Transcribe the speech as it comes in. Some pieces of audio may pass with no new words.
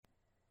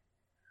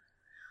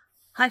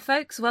Hi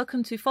folks,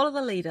 welcome to Follow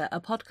the Leader, a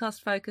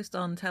podcast focused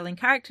on telling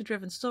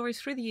character-driven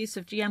stories through the use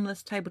of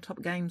GM-less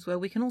tabletop games where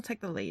we can all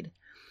take the lead.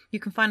 You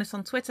can find us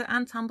on Twitter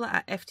and Tumblr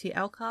at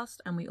FTLcast,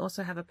 and we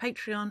also have a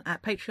Patreon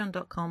at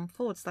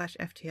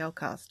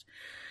patreon.com/FTLcast.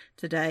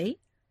 Today,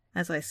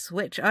 as I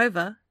switch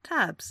over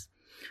tabs,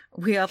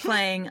 we are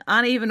playing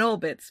Uneven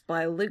Orbits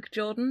by Luke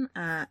Jordan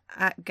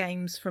at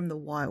Games from the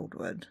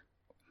Wildwood.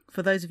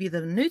 For those of you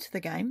that are new to the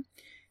game,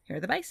 here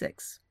are the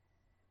basics.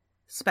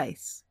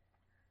 Space.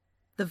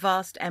 The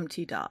vast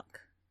empty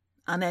dark.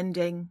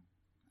 Unending,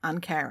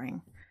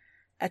 uncaring.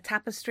 A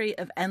tapestry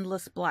of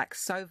endless black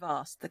so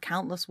vast the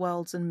countless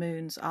worlds and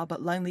moons are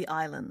but lonely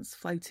islands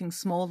floating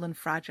small and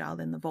fragile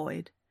in the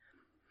void.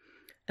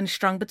 And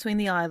strung between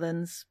the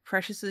islands,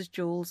 precious as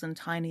jewels and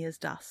tiny as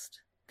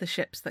dust, the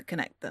ships that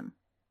connect them.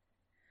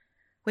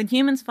 When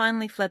humans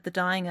finally fled the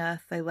dying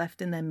Earth they left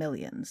in their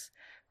millions,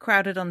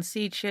 crowded on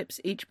seed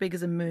ships each big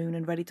as a moon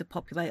and ready to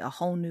populate a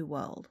whole new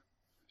world.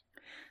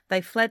 They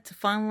fled to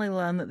finally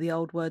learn that the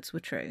old words were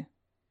true.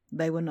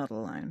 They were not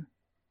alone.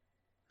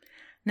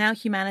 Now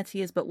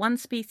humanity is but one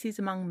species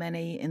among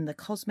many in the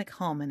cosmic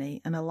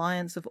harmony, an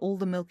alliance of all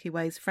the Milky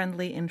Way's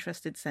friendly,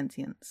 interested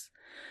sentients.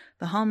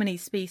 The harmony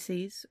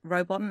species,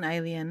 robot and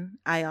alien,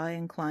 AI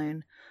and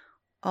clone,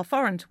 are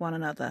foreign to one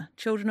another,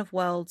 children of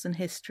worlds and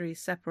histories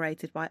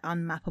separated by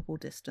unmappable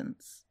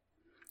distance.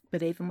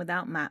 But even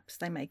without maps,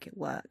 they make it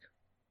work.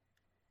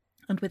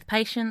 And with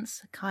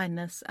patience,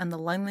 kindness, and the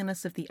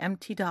loneliness of the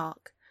empty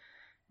dark,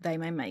 they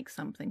may make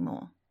something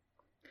more.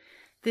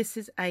 This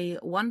is a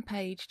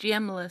one-page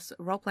GM-less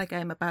roleplay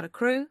game about a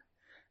crew,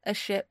 a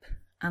ship,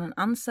 and an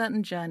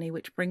uncertain journey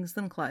which brings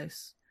them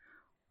close,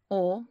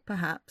 or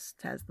perhaps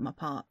tears them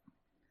apart.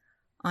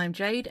 I'm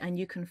Jade, and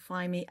you can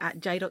find me at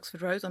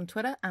JadeOxfordRose on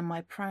Twitter, and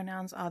my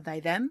pronouns are they,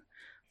 them.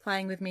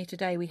 Playing with me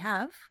today we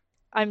have...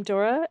 I'm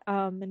Dora,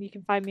 and you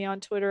can find me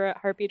on Twitter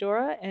at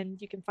HarpyDora,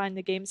 and you can find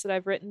the games that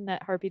I've written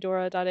at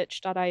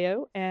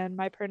harpydora.itch.io, and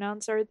my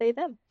pronouns are they,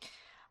 them.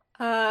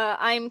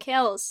 I'm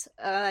Kales.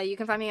 You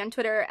can find me on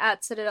Twitter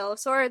at Citadel of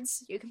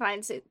Swords. You can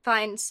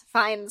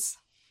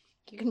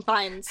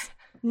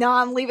No,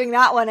 I'm leaving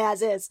that one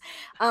as is.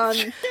 I'll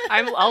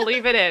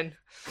leave it in.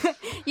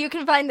 You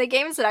can find the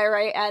games that I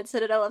write at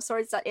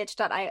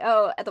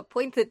citadelofswords.itch.io at the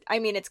point that,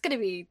 it's going to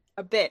be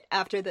a bit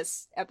after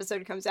this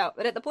episode comes out,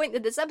 but at the point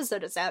that this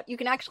episode is out, you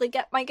can actually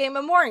get my game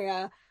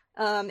Memoria.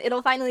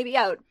 It'll finally be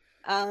out.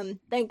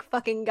 Thank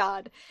fucking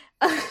God.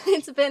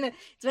 It's been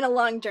a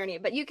long journey,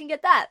 but you can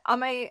get that on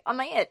my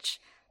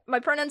itch. My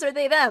pronouns are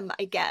they, them,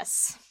 I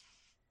guess.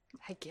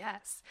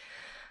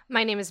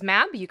 My name is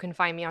Mab. You can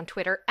find me on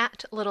Twitter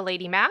at Little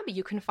Lady Mab.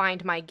 You can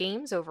find my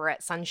games over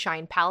at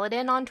Sunshine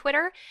Paladin on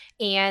Twitter,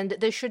 and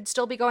this should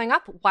still be going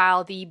up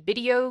while the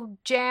video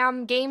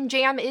game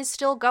jam is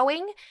still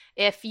going.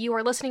 If you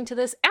are listening to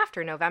this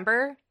after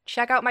November,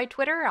 check out my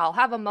Twitter. I'll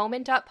have a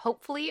moment up,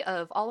 hopefully,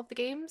 of all of the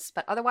games,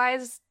 but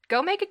otherwise,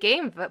 go make a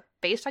game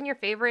based on your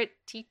favorite,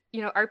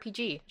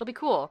 RPG. It'll be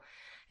cool.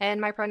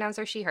 And my pronouns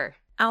are she, her.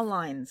 Our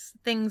lines.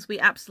 Things we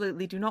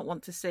absolutely do not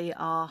want to see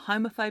are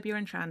homophobia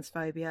and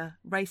transphobia,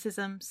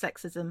 racism,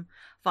 sexism,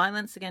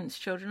 violence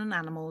against children and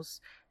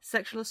animals,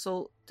 sexual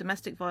assault,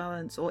 domestic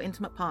violence or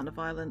intimate partner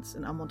violence,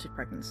 and unwanted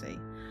pregnancy.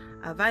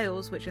 Our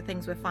veils, which are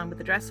things we're fine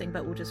with addressing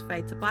but will just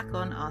fade to black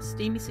on, are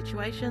steamy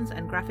situations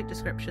and graphic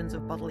descriptions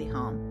of bodily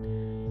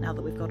harm. Now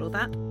that we've got all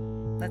that,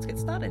 let's get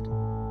started.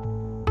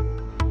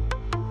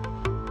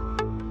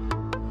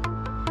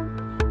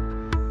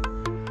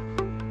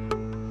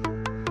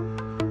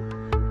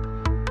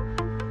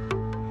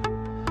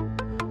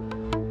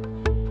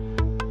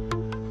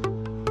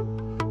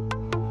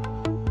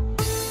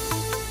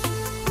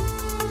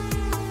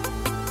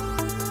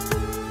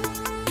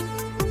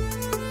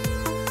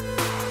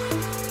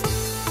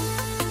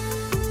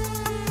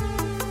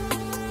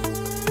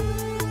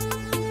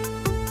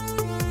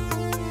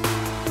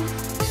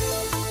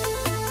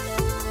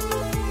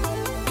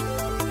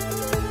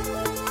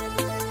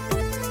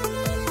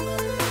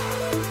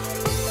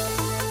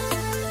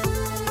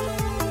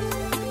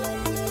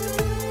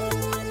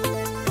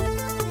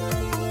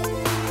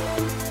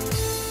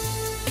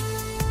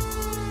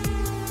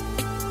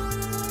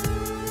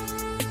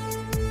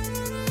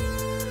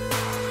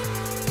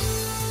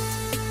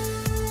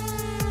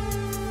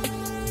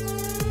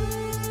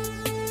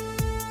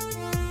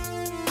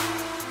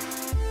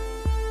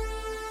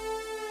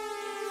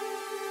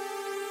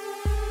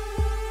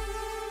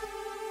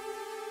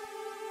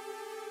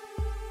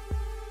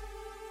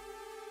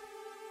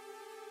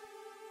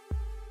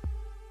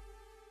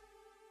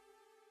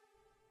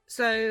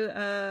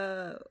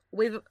 So,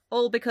 we've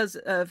all, because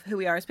of who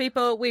we are as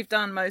people, we've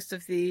done most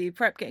of the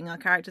prep, getting our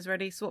characters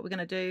ready. So what we're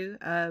going to do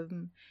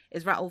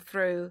is rattle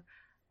through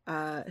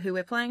who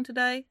we're playing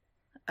today.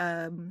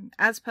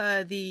 As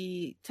per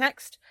the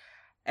text,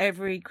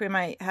 every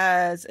crewmate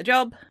has a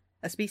job,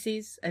 a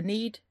species, a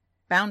need,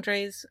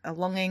 boundaries, a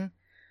longing,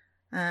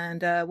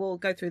 and we'll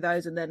go through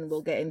those and then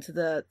we'll get into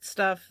the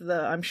stuff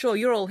that I'm sure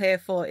you're all here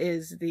for,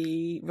 is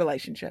the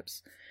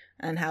relationships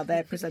and how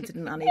they're presented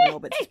in Uneven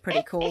Orbits. Is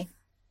pretty cool.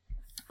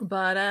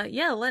 But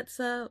yeah, let's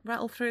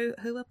rattle through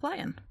who we're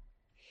playing.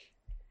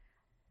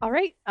 All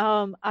right.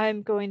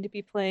 I'm going to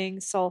be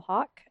playing Soul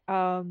Hawk.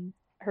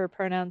 Her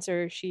pronouns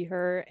are she,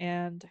 her,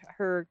 and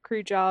her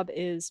crew job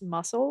is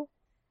muscle.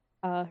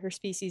 Her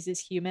species is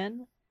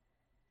human.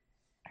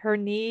 Her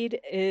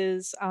need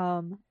is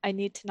I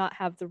need to not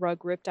have the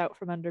rug ripped out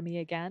from under me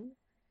again.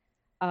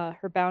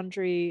 Her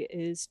boundary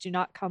is do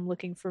not come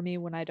looking for me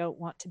when I don't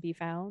want to be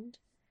found.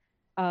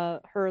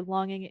 Her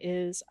longing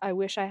is I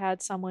wish I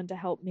had someone to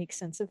help make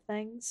sense of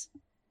things.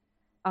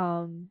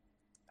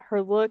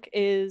 Her look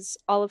is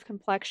olive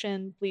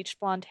complexion, bleached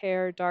blonde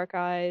hair, dark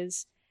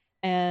eyes,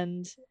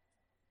 and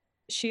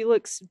she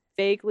looks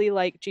vaguely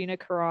like Gina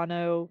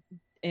Carano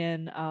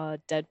in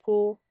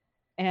Deadpool.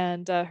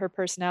 And her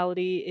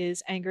personality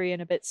is angry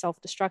and a bit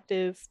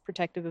self-destructive,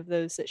 protective of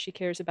those that she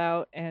cares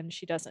about, and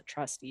she doesn't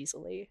trust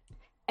easily.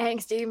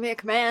 Angsty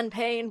McMahon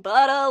pain,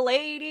 but a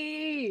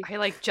lady.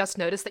 I just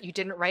noticed that you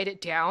didn't write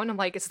it down. I'm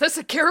like, is this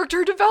a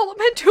character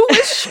development? Who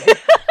is she?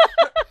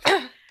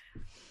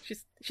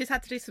 She's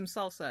had to do some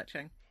soul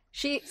searching.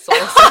 Soul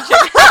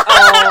searching.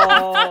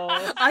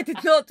 Oh. I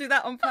did not do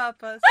that on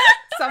purpose.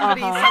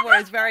 Somebody somewhere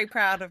is very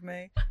proud of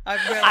me.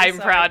 I'm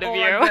proud of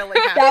you. Really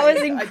that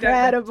was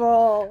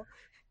incredible.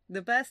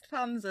 The best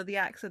puns are the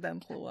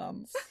accidental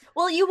ones.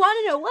 Well, you want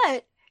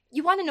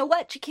to know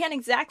what? She can't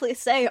exactly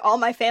say all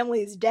my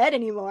family is dead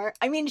anymore.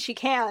 I mean, she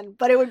can,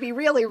 but it would be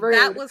really rude.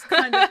 That was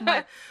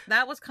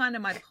kind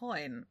of my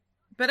point.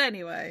 But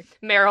anyway.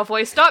 Meryl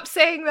voice, stop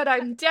saying that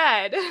I'm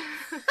dead.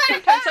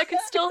 Sometimes I can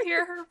still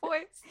hear her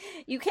voice.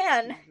 You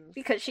can,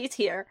 because she's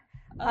here.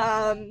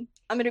 I'm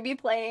going to be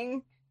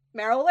playing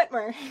Meryl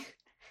Whitmer.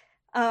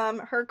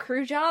 Her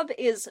crew job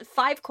is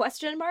 5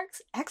 question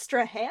marks,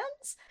 extra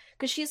hands,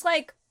 because she's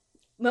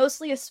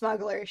mostly a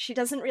smuggler. She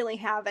doesn't really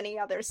have any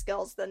other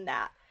skills than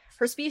that.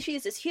 Her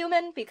species is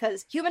human,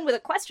 because human with a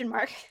question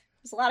mark.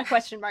 There's a lot of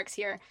question marks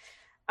here.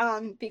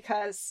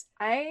 Because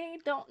I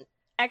don't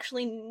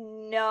actually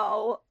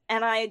know,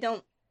 and I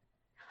don't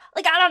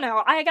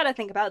know. I gotta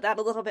think about that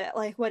a little bit.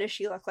 What does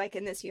she look like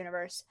in this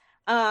universe?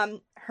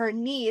 Her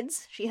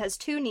needs, she has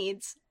 2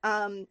 needs.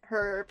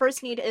 Her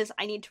first need is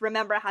I need to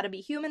remember how to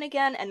be human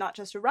again and not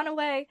just a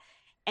runaway.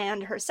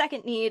 And her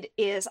second need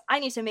is I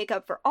need to make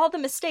up for all the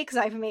mistakes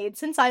I've made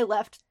since I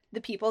left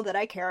the people that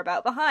I care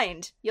about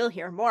behind. You'll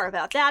hear more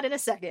about that in a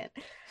second.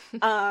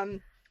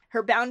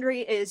 Her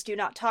boundary is do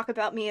not talk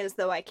about me as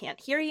though I can't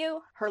hear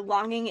you. Her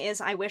longing is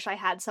I wish I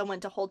had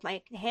someone to hold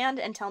my hand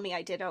and tell me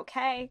I did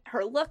okay.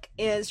 Her look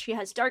is she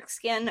has dark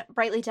skin,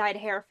 brightly dyed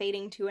hair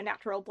fading to a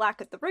natural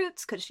black at the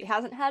roots because she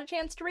hasn't had a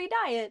chance to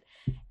re-dye it.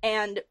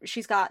 And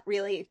she's got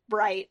really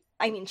bright,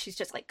 she's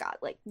just got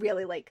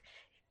really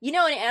in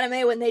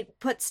anime when they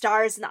put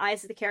stars in the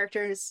eyes of the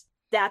characters,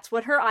 that's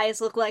what her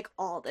eyes look like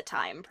all the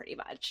time, pretty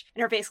much.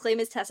 And her face claim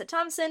is Tessa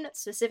Thompson,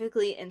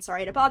 specifically in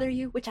Sorry to Bother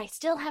You, which I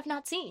still have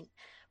not seen.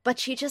 But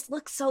she just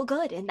looks so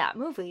good in that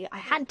movie. I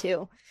had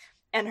to.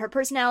 And her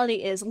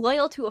personality is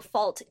loyal to a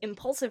fault,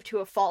 impulsive to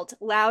a fault,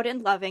 loud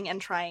and loving, and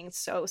trying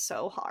so,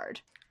 so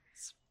hard.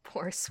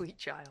 Poor sweet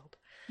child.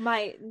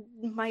 My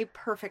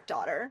perfect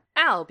daughter.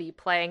 I'll be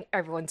playing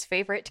everyone's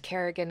favorite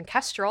Kerrigan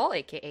Kestrel,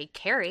 aka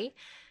Carrie.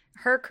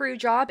 Her crew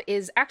job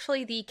is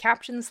actually the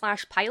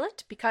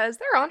captain/pilot because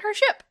they're on her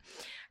ship.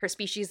 Her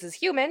species is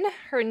human.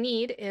 Her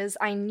need is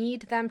I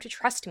need them to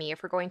trust me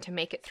if we're going to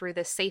make it through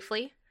this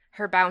safely.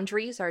 Her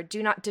boundaries are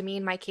do not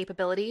demean my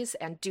capabilities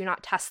and do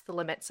not test the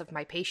limits of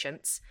my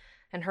patience.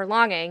 And her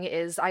longing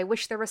is I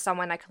wish there was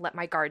someone I could let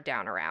my guard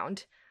down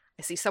around.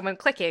 I see someone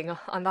clicking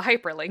on the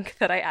hyperlink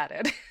that I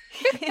added.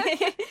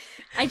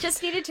 I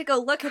just needed to go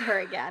look at her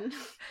again.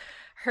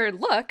 Her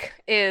look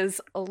is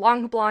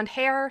long blonde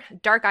hair,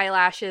 dark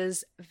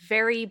eyelashes,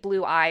 very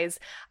blue eyes.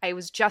 I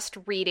was just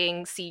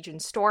reading Siege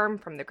and Storm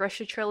from the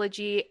Grisha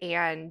trilogy,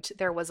 and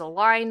there was a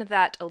line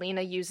that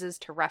Alina uses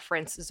to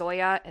reference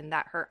Zoya, and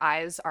that her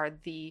eyes are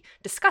the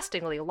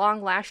disgustingly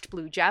long-lashed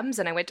blue gems,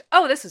 and I went,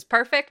 oh, this is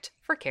perfect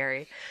for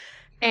Carrie.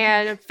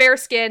 And fair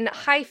skin,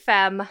 high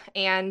femme,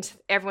 and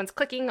everyone's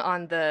clicking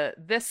on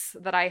this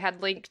that I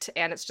had linked,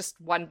 and it's just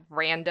one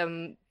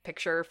random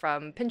picture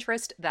from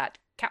Pinterest that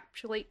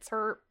encapsulates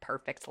her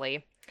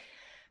perfectly.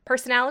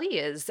 Personality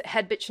is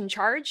head bitch in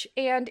charge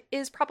and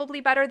is probably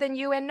better than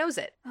you and knows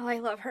it. Oh, I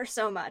love her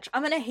so much.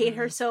 I'm gonna hate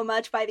her so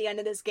much by the end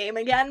of this game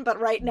again,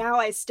 but right now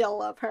I still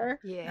love her.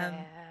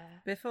 Yeah.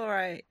 Before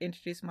I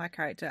introduce my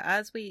character,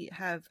 as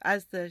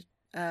the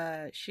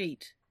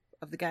sheet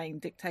of the game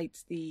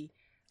dictates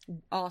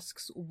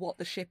asks what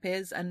the ship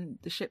is and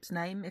the ship's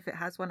name, if it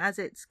has one, as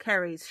it's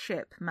Kerry's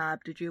ship,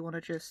 Mab, did you want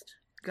to just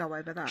go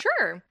over that?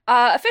 Sure.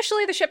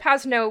 Officially, the ship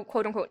has no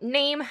quote-unquote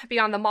name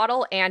beyond the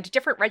model and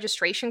different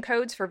registration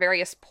codes for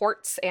various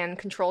ports and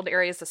controlled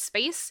areas of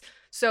space.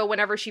 So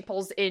whenever she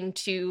pulls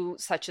into,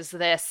 such as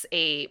this,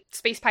 a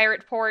space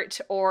pirate port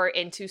or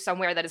into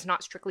somewhere that is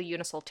not strictly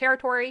Unisol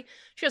territory,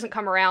 she doesn't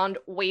come around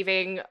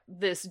waving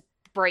this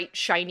bright,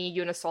 shiny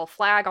Unisol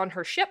flag on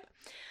her ship.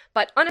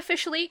 But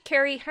unofficially,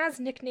 Carrie has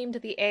nicknamed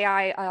the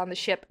AI on the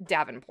ship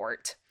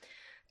Davenport.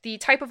 The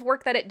type of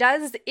work that it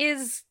does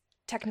is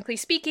technically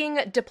speaking,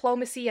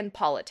 diplomacy and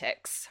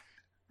politics.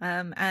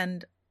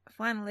 And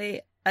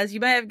finally, as you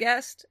may have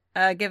guessed,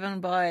 given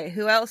by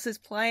who else is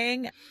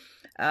playing,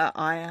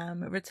 I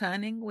am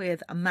returning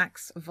with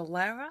Max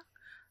Valera.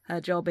 Her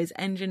job is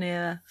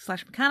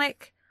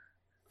engineer/mechanic.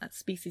 That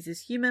species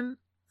is human.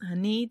 Her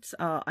needs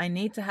are, I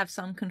need to have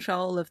some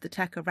control of the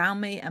tech around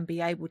me and be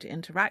able to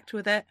interact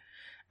with it.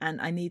 And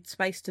I need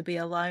space to be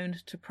alone,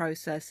 to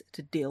process,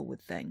 to deal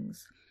with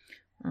things.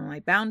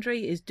 My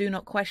boundary is do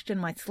not question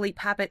my sleep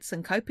habits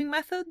and coping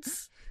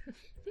methods.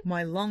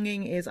 My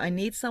longing is I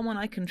need someone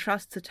I can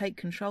trust to take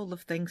control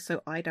of things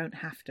so I don't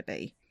have to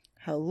be.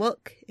 Her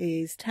look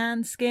is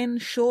tan skin,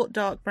 short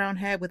dark brown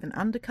hair with an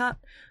undercut,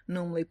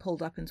 normally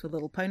pulled up into a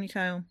little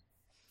ponytail.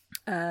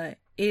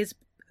 Ears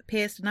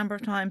pierced a number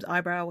of times,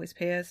 eyebrow always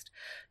pierced.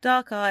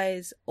 Dark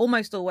eyes,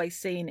 almost always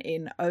seen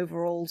in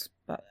overalls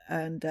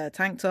and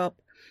tank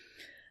top.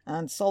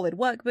 And solid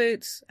work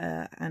boots,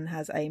 and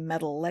has a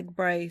metal leg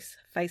brace.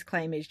 Face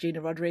claim is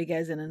Gina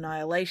Rodriguez in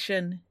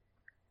Annihilation.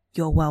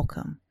 You're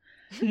welcome.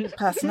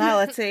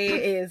 Personality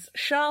is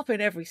sharp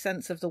in every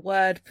sense of the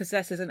word,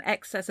 possesses an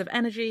excess of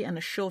energy and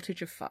a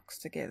shortage of fucks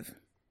to give.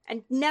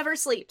 And never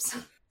sleeps.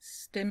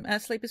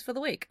 Sleep is for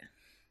the week.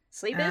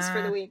 Sleep is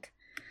for the week.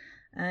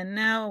 And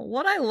now,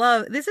 what I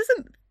love, this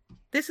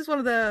is one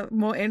of the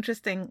more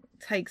interesting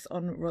takes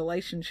on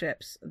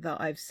relationships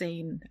that I've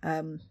seen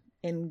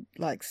in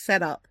like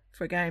setup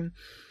for a game,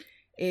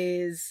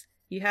 is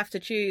you have to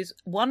choose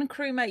one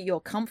crewmate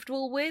you're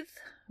comfortable with,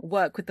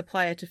 work with the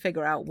player to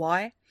figure out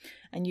why,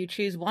 and you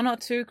choose one or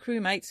two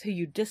crewmates who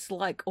you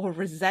dislike or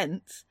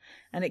resent,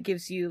 and it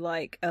gives you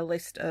like a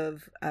list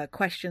of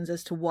questions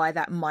as to why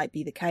that might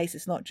be the case.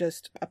 It's not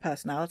just a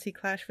personality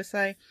clash per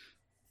se.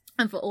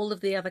 And for all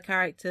of the other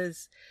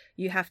characters,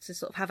 you have to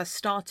sort of have a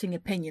starting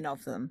opinion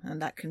of them, and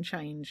that can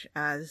change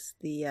as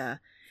the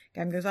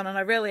game goes on. And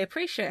I really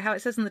appreciate how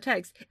it says in the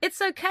text, it's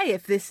okay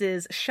if this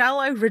is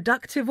shallow,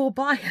 reductive, or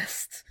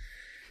biased.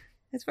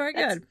 It's very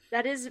good.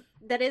 That is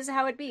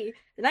how it be.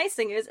 The nice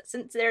thing is,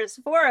 since there's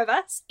 4 of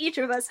us, each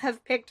of us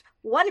have picked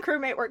one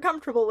crewmate we're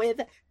comfortable with,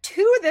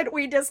 2 that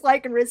we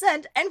dislike and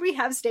resent, and we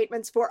have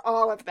statements for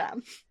all of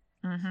them.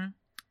 Mm-hmm.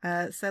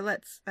 So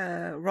let's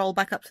roll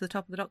back up to the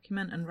top of the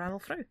document and rattle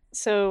through.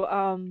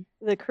 So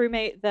the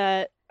crewmate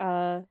that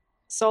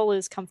Sol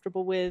is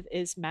comfortable with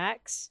is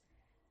Max.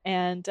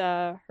 And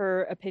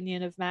her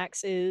opinion of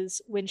Max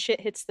is, when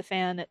shit hits the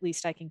fan, at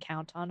least I can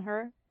count on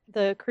her.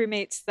 The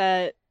crewmates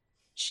that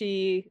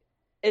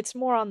it's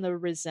more on the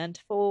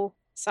resentful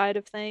side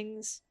of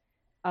things.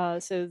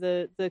 So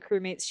the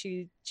crewmates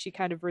she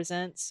kind of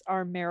resents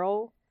are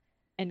Meryl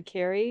and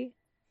Carrie.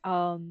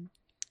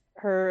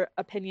 Her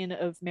opinion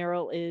of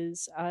Meryl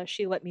is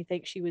she let me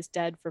think she was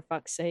dead for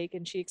fuck's sake,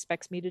 and she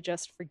expects me to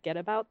just forget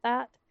about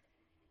that.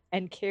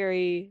 And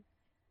Carrie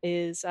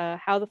is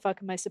how the fuck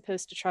am I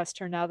supposed to trust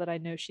her now that I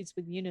know she's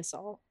with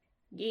Unisol?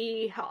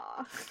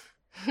 Yeehaw.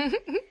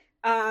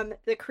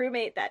 The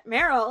crewmate that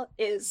Meryl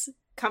is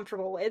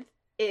comfortable with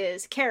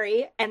is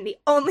Carrie, and the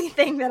only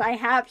thing that I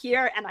have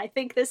here, and I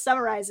think this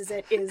summarizes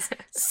it, is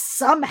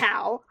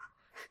somehow.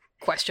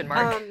 Question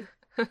mark.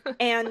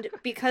 And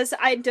because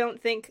I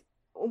don't think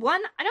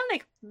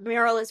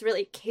Meryl is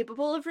really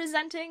capable of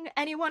resenting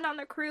anyone on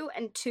the crew,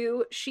 and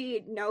 2,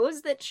 she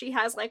knows that she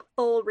has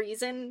full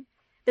reason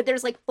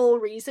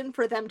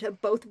for them to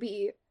both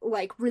be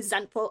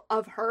resentful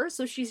of her,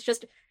 so she's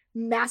just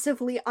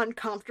massively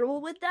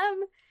uncomfortable with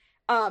them.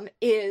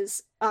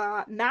 Is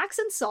Max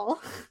and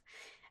Sol.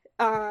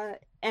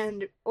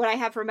 And what I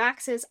have for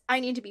Max is,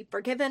 I need to be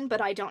forgiven, but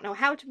I don't know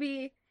how to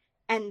be.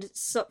 And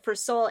so for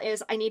Sol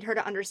is, I need her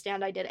to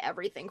understand I did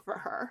everything for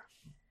her.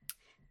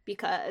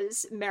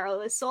 Because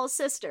Meryl is Sol's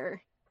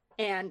sister,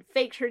 and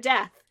faked her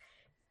death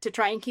to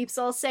try and keep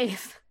Sol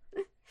safe.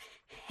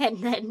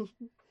 and then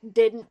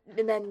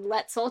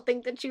let Sol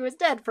think that she was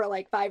dead for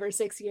 5 or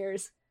 6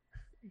 years.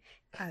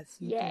 As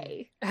you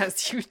Yay. Do.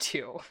 As you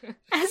do.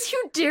 As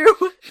you do.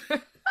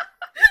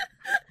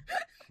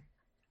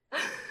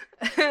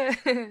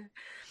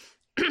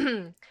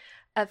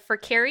 For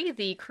Carrie,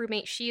 the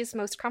crewmate she is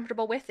most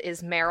comfortable with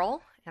is Meryl,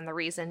 and the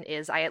reason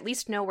is I at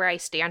least know where I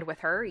stand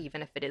with her,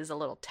 even if it is a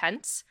little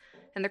tense.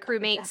 And the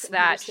crewmates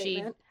that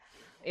she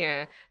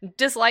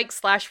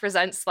dislikes /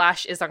 resents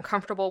 / is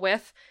uncomfortable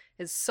with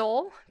is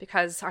Sol,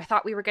 because I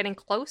thought we were getting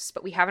close,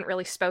 but we haven't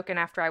really spoken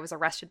after I was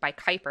arrested by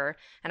Kuiper,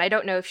 and I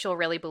don't know if she'll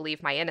really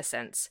believe my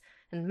innocence.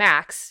 And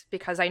Max,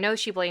 because I know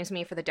she blames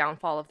me for the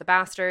downfall of the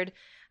bastard,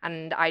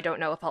 and I don't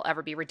know if I'll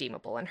ever be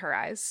redeemable in her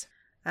eyes.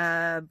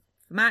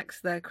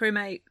 Max, the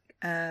crewmate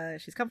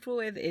she's comfortable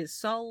with, is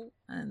Sol,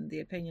 and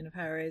the opinion of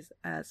her is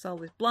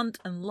Sol is blunt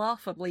and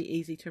laughably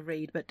easy to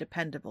read, but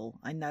dependable.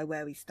 I know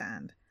where we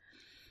stand.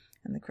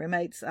 And the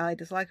crewmates I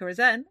dislike or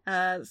resent,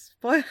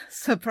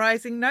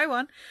 surprising no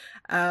one,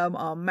 are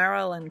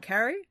Meryl and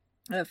Carrie.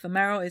 For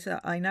Meryl, is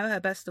I know her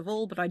best of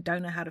all, but I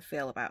don't know how to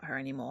feel about her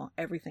anymore.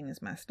 Everything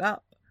is messed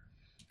up.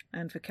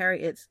 And for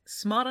Carrie, it's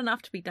smart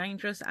enough to be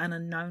dangerous and a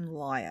known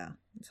liar.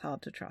 It's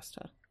hard to trust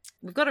her.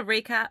 We've got a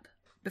recap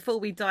before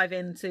we dive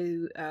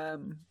into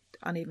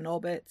Uneven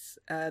Orbits.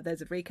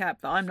 There's a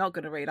recap that I'm not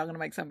going to read. I'm going to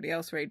make somebody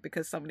else read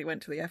because somebody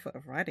went to the effort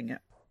of writing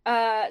it.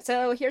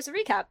 So here's a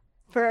recap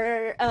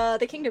for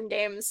the Kingdom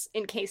games,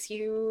 in case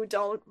you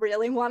don't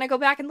really want to go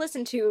back and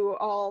listen to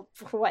all,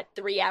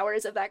 3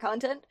 hours of that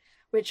content,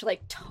 which,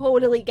 like,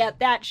 totally get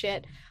that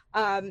shit.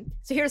 So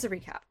here's a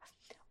recap.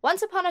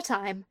 Once upon a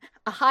time,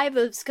 a hive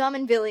of scum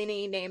and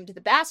villainy named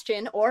the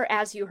Bastion, or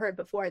as you heard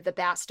before, the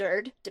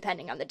Bastard,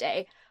 depending on the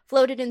day,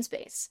 floated in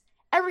space.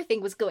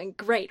 Everything was going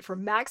great for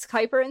Max,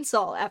 Kuiper, and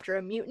Saul after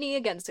a mutiny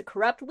against a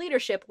corrupt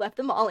leadership left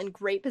them all in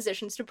great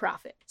positions to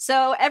profit.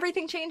 So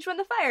everything changed when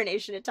the Fire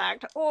Nation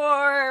attacked,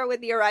 or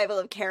with the arrival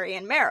of Carrie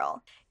and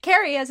Meryl.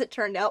 Carrie, as it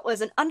turned out, was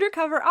an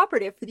undercover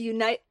operative for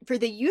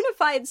the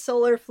Unified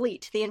Solar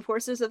Fleet, the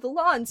enforcers of the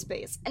law in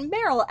space, and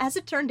Meryl, as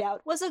it turned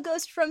out, was a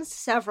ghost from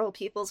several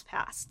people's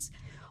pasts.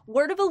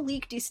 Word of a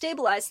leak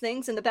destabilized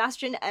things, and the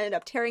Bastion ended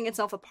up tearing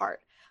itself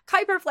apart.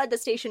 Kuiper fled the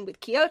station with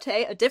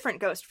Quixote, a different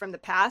ghost from the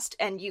past,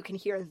 and you can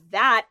hear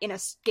that in a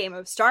game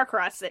of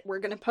StarCross that we're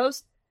going to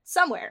post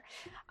somewhere,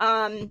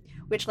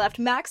 which left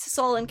Max,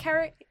 Soul,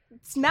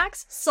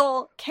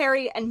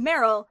 Carrie, and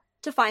Meryl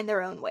to find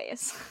their own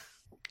ways.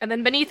 And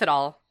then beneath it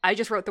all, I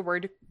just wrote the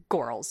word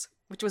Gorls,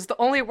 which was the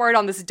only word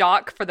on this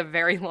doc for the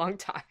very long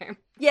time.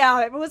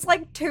 Yeah, it was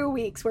like 2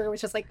 weeks where it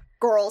was just like,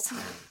 girls.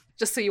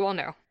 Just so you all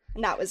know.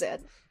 And that was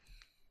it.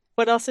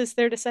 What else is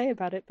there to say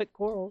about it but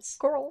Gorls?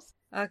 Girls.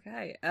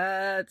 Okay,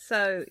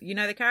 so you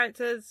know the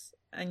characters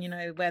and you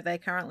know where they're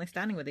currently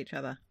standing with each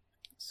other.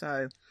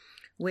 So,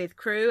 with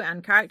crew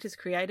and characters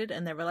created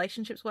and their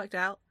relationships worked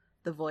out,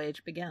 the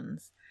voyage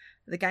begins.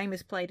 The game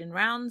is played in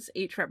rounds,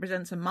 each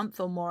represents a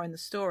month or more in the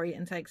story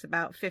and takes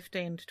about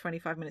 15 to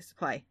 25 minutes to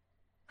play.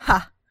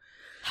 Ha!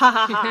 Ha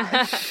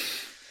ha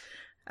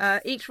ha.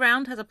 Each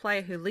round has a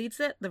player who leads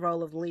it. The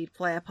role of lead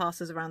player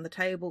passes around the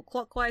table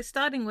clockwise,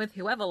 starting with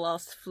whoever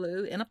last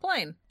flew in a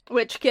plane.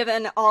 Which,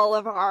 given all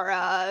of our,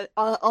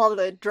 all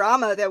the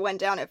drama that went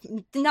down at,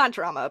 not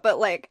drama, but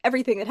like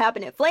everything that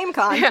happened at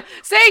FlameCon. Yeah,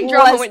 saying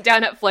drama went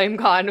down at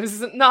FlameCon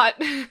was not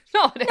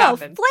what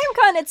happened.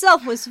 FlameCon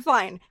itself was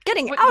fine.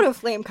 Getting out of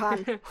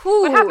FlameCon.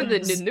 What happened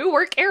in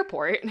Newark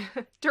Airport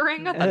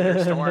during a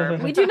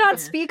thunderstorm? We do not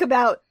speak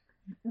about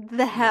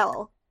the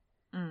hell.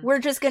 Mm. We're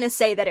just gonna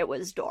say that it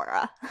was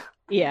Dora.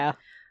 Yeah.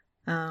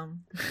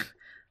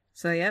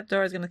 So yeah,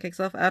 Dora's going to kick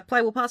us off.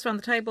 Play will pass around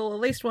the table at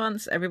least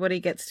once.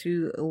 Everybody gets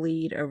to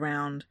lead a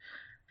round.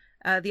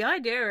 The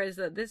idea is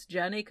that this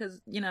journey,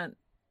 because, you know,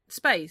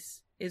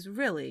 space is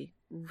really,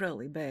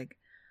 really big.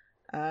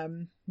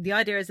 The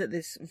idea is that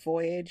this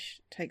voyage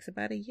takes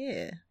about a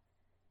year.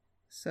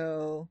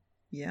 So,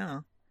 yeah,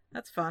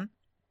 that's fun.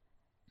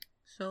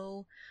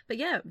 So, but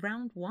yeah,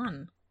 round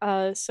one.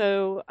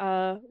 So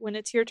when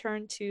it's your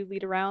turn to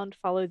lead a round,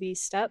 follow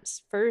these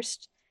steps.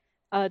 First,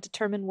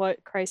 determine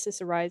what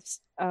crisis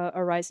arises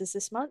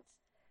this month.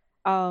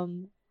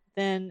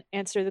 Then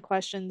answer the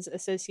questions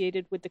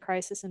associated with the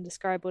crisis and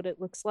describe what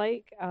it looks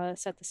like.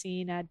 Set the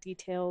scene, add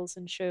details,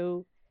 and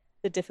show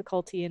the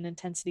difficulty and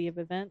intensity of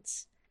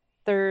events.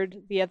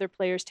 Third, the other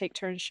players take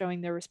turns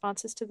showing their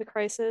responses to the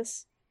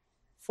crisis.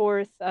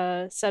 Fourth,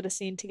 set a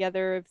scene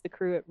together of the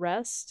crew at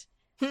rest.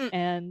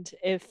 And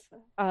if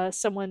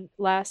someone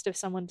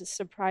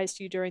surprised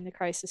you during the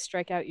crisis,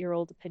 strike out your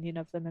old opinion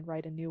of them and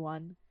write a new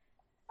one.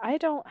 I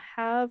don't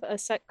have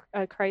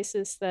a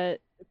crisis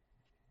that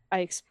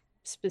I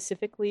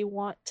specifically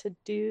want to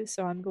do,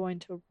 so I'm going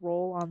to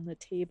roll on the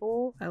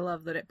table. I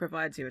love that it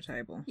provides you a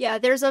table. Yeah,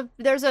 there's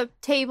a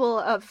table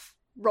of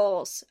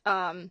rolls,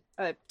 a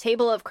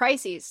table of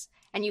crises,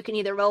 and you can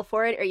either roll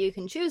for it or you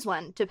can choose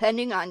one,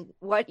 depending on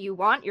what you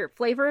want your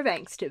flavor of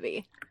angst to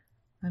be.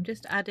 I'm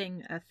just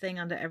adding a thing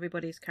under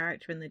everybody's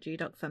character in the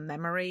GDoc for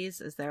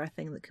memories. Is there a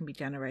thing that can be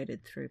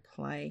generated through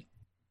play?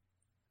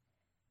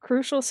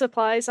 Crucial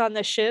supplies on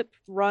the ship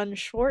run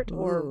short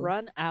or Ooh.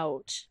 run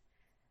out.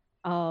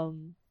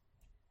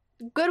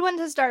 Good one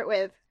to start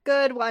with.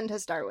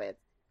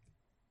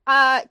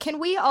 Can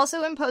we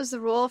also impose the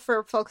rule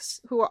for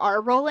folks who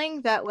are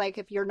rolling that, like,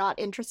 if you're not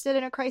interested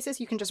in a crisis,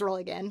 you can just roll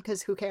again,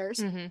 because who cares?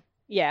 Mm-hmm.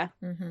 Yeah.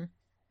 Mm-hmm.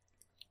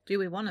 Do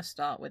we want to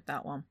start with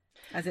that one?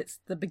 As it's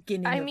the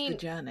beginning of the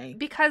journey.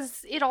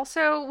 Because it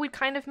also would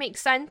kind of make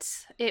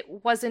sense. It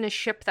wasn't a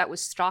ship that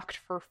was stocked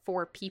for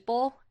 4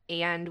 people,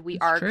 and we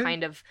That's are true.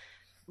 kind of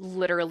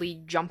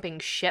literally jumping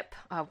ship.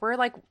 We're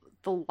like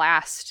the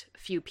last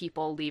few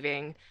people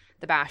leaving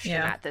the Bastion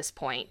at this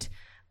point.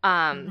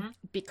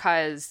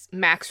 Because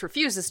Max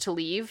refuses to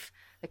leave.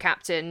 The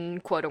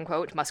captain, quote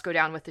unquote, must go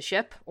down with the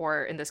ship,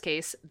 or in this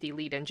case, the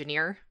lead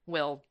engineer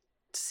will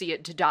see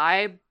it to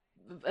die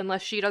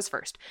unless she does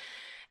first.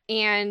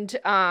 And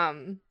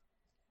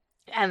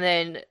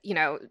then, you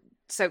know,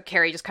 so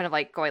Carrie just kind of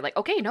like going like,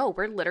 okay, no,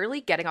 we're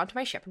literally getting onto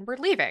my ship and we're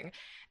leaving.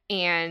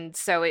 And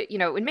so it, you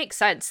know, it makes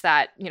sense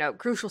that, you know,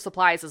 crucial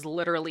supplies is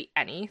literally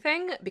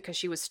anything because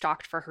she was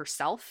stocked for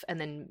herself and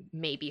then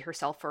maybe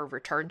herself for a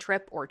return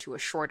trip or to a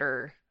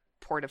shorter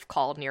port of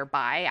call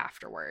nearby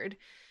afterward.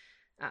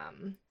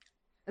 And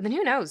then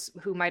who knows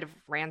who might have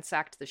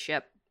ransacked the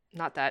ship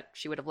Not that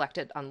she would have left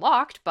it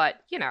unlocked,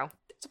 but,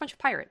 it's a bunch of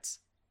pirates.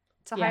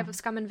 It's a Yeah. hive of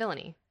scum and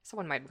villainy.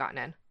 Someone might have gotten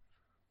in.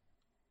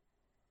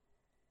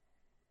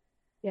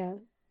 Yeah.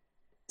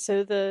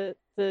 So the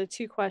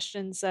two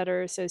questions that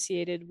are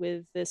associated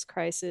with this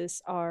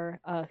crisis are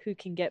who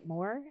can get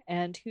more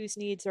and whose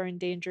needs are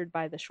endangered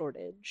by the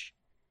shortage.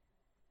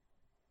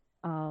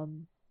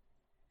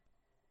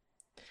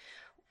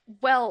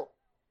 Well,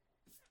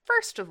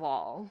 first of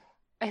all,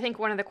 I think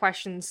one of the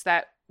questions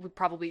that we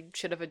probably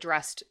should have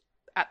addressed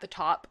at the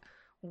top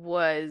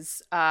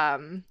was,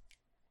 and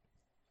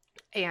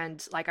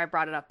like I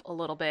brought it up a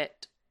little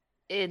bit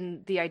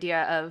in the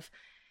idea of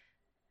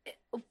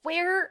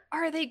where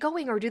are they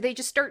going, or do they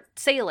just start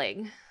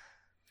sailing?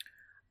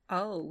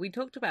 Oh, we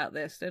talked about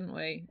this, didn't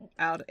we?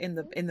 Out in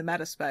the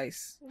meta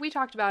space. We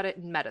talked about it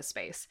in meta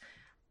space.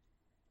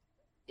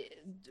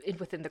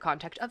 Within the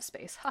context of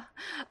space.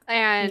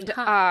 And,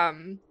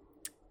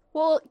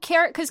 Well,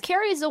 because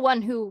Carrie's the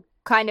one who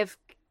kind of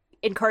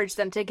encouraged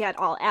them to get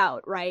all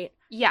out, right?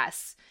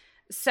 yes.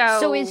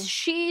 So is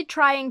she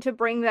trying to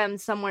bring them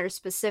somewhere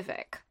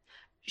specific?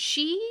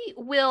 she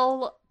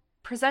will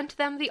present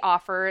them the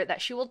offer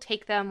that she will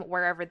take them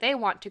wherever they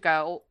want to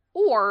go,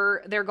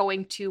 or they're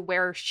going to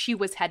where she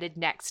was headed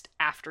next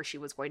after she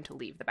was going to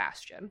leave the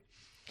Bastion.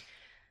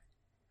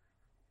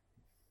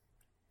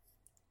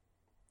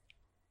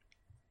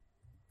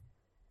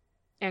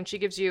 And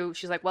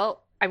she's like,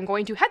 well, I'm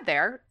going to head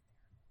there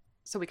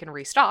so we can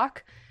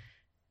restock.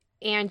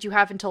 And you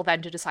have until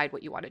then to decide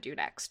what you want to do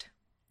next.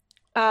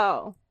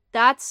 Oh,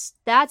 that's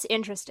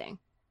interesting.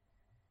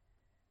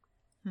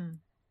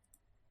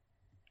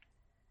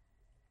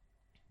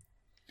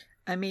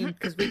 I mean,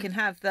 because we can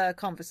have the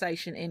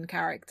conversation in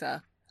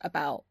character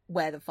about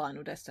where the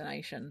final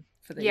destination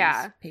for these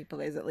people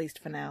is, at least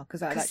for now,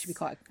 because that'd actually be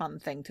quite a fun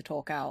thing to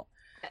talk out.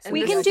 And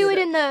We this- can do it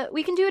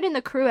in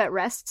the crew at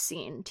rest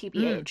scene,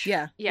 TBH.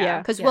 Yeah. Yeah.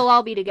 Because Yeah. we'll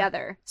all be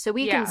together. So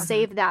we Yeah. can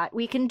save that.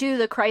 We can do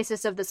the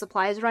crisis of the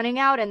supplies running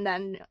out and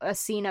then a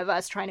scene of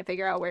us trying to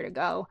figure out where to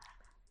go.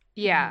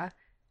 Yeah.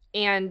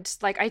 And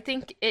like I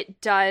think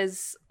it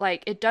does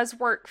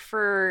work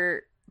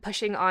for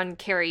pushing on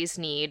Carrie's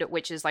need,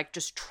 which is like,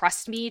 just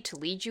trust me to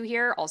lead you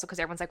here. Also because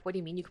everyone's like, what do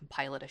you mean you can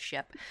pilot a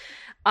ship?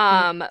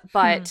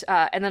 But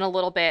and then a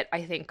little bit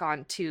I think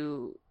on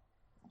to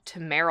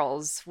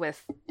Meryl's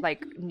with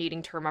like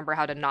needing to remember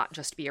how to not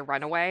just be a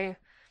runaway.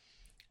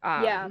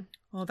 Yeah.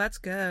 Well, that's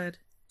good.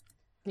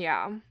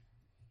 Yeah.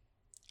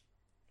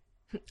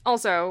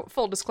 Also,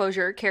 full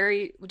disclosure,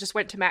 Carrie just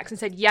went to Max and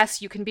said, yes,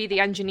 you can be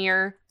the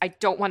engineer. I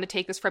don't want to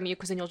take this from you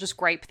because then you'll just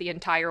gripe the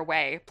entire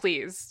way.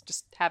 Please,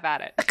 just have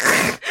at it.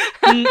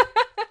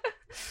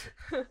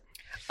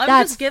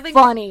 That's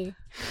funny.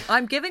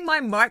 I'm giving my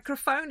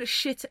microphone a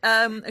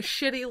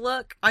shitty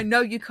look. I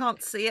know you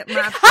can't see it,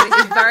 Matt, but it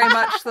is very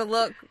much the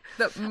look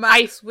that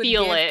Max would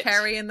feel give it.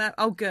 Carrie in that.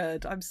 Oh,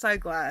 good. I'm so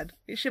glad.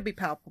 It should be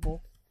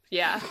palpable.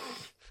 Yeah.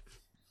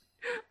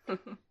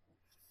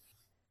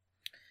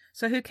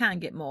 So who can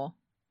get more?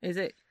 Is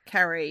it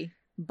Carrie,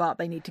 but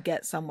they need to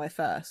get somewhere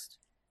first?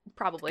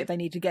 Probably. They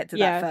need to get to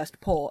Yeah. that first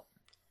port.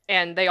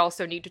 And they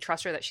also need to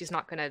trust her that she's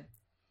not going to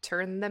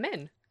turn them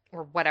in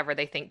or whatever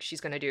they think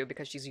she's going to do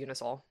because she's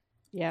Unisol.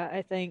 Yeah,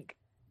 I think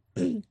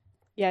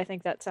I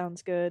think that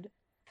sounds good.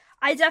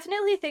 I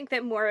definitely think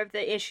that more of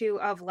the issue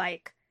of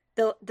like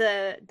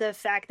the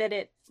fact that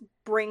it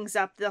brings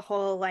up the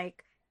whole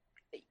like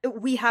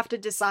we have to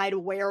decide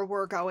where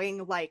we're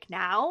going like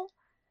now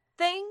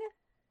thing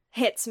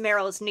hits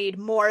Meryl's need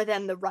more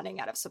than the running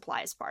out of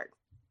supplies part.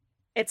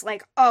 It's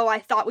like, oh, I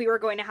thought we were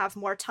going to have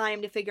more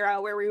time to figure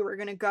out where we were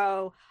going to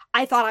go.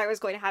 I thought I was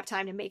going to have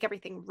time to make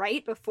everything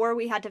right before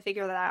we had to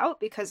figure that out,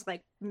 because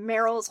like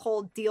Meryl's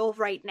whole deal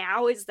right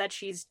now is that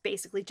she's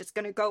basically just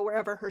going to go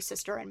wherever her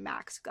sister and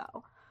Max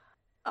go.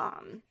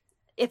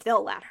 If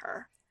they'll let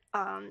her.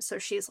 So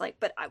she's like,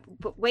 but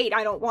wait,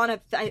 I don't want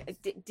to,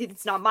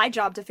 it's not my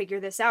job to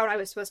figure this out. I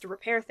was supposed to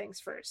repair things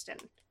first.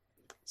 And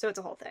so it's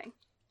a whole thing.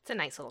 It's a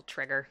nice little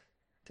trigger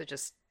to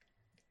just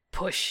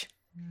push.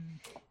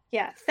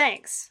 Yeah,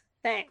 thanks.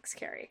 Thanks,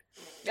 Carrie.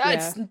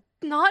 It's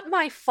not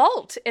my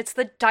fault. It's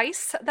the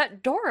dice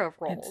that Dora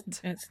rolled.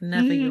 It's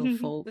never your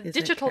fault. The is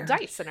digital it, Carrie?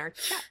 dice in our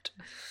chat.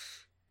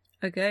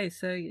 Okay,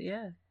 so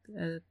yeah.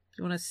 You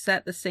want to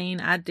set the scene,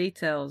 add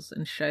details,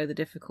 and show the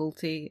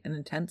difficulty and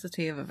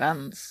intensity of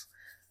events.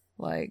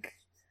 Like,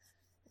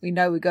 we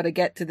know we got to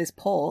get to this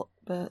port,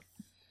 but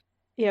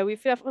Yeah,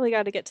 we've definitely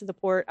got to get to the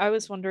port. I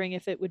was wondering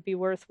if it would be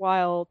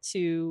worthwhile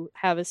to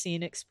have a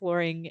scene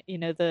exploring,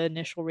 the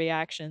initial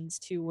reactions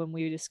to when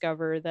we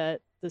discover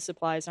that the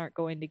supplies aren't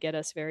going to get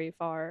us very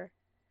far.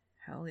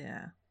 hell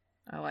yeah,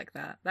 I like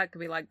that. That could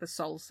be like the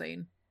soul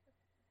scene,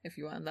 if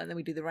you want. And then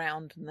we do the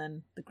round, and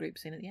then the group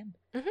scene at the end.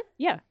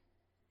 Yeah,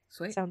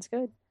 Sweet. sounds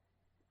good.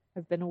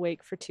 I've been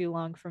awake for too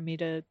long for me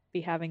to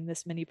be having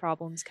this many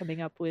problems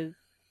coming up with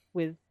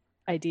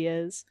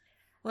ideas.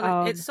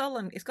 Well, it's Sol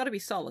and it's got to be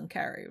Sol and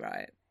Carrie,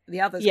 right?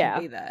 The others Yeah.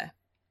 can be there.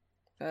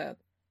 But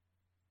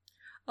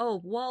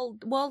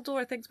While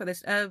Dora thinks about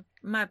this,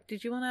 Mab,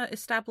 did you want to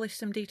establish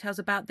some details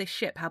about this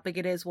ship? How big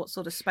it is? What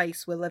sort of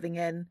space we're living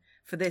in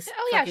for this?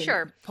 Yeah,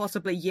 sure.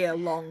 Possibly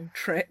year-long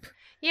trip.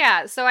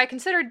 Yeah, so I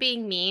considered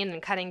being mean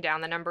and cutting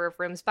down the number of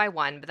rooms by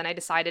one, but then I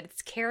decided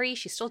it's Carrie.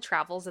 She still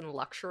travels in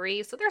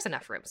luxury, so there's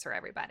enough rooms for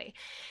everybody.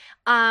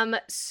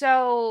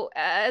 So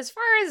as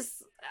far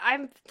as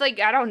I'm like,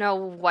 I don't know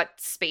what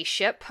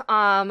spaceship,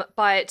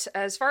 but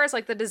as far as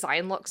like the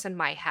design looks in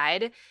my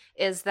head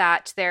is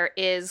that there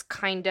is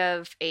kind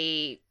of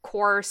a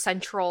core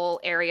central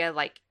area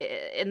like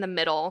in the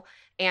middle,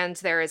 and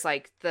there is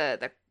like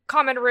the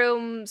common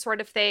room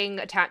sort of thing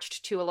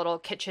attached to a little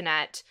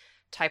kitchenette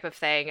type of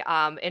thing.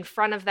 In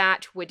front of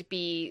that would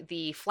be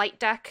the flight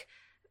deck,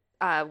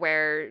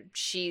 where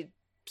she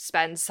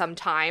spends some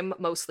time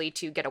mostly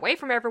to get away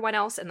from everyone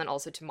else and then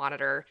also to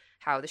monitor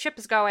how the ship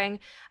is going.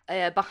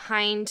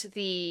 Behind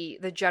the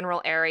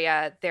general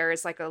area,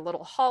 there's like a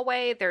little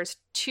hallway. There's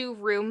 2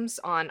 rooms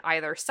on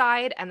either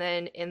side, and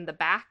then in the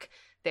back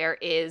there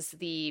is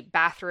the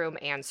bathroom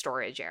and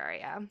storage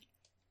area.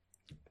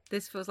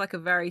 This feels like a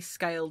very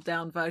scaled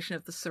down version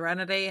of the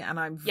Serenity, and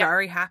I'm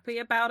very happy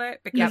about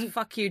it because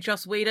fuck you,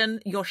 Joss Whedon,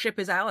 your ship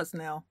is ours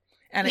now.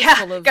 And it's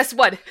full of... guess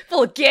what?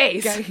 Full of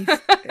gays.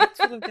 It's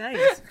full of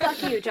gays.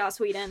 Fuck you, Joss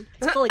Whedon.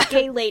 It's full of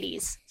gay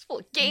ladies. It's full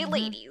of gay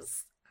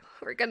ladies.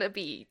 We're gonna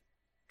be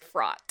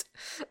fraught.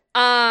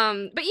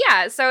 But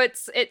yeah, so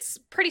it's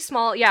pretty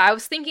small. Yeah, I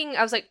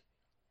was like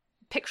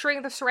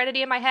picturing the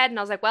Serenity in my head, and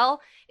I was like, well,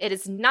 it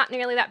is not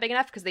nearly that big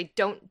enough because they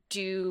don't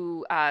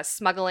do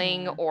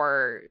smuggling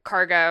or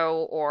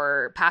cargo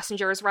or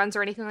passengers runs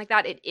or anything like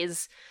that. It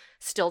is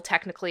still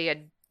technically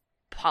a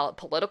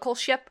political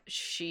ship.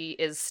 She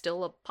is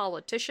still a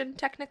politician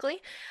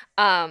technically.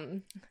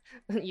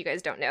 You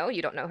guys don't know.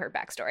 You don't know her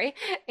backstory.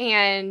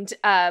 And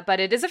but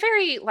it is a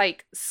very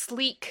like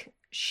sleek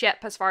ship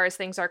as far as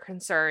things are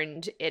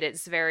concerned. It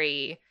is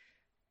very...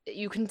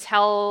 You can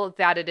tell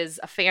that it is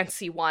a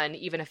fancy one,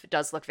 even if it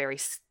does look very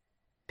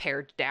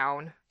pared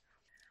down.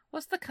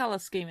 What's the color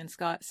scheme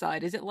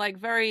inside? Is it like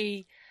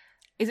very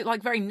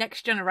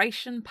next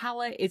generation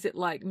palette? Is it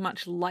like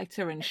much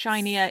lighter and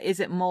shinier? Is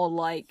it more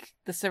like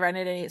the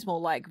Serenity? It's more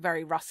like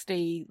very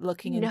rusty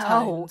looking in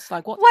tones.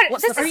 Like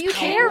what's this the is palette?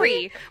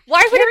 Carrie.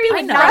 Why would it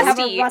be not have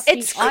a rusty? rusty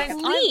It's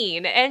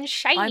clean and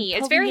shiny.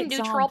 It's very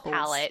neutral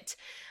palette.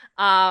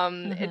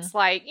 It's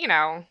like, you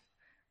know,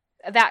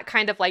 that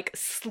kind of like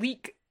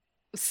sleek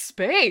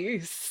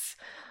space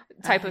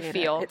type of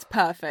feel. It's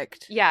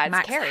perfect. Yeah, it's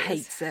Max Carrie's.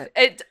 hates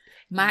it.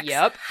 Max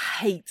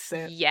hates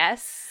it.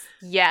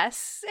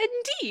 Yes,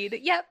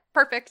 indeed. Yep,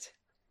 perfect.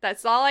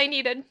 That's all I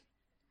needed.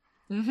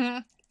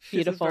 Beautiful.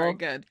 This is very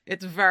good.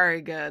 It's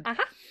very good.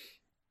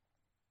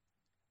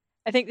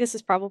 I think this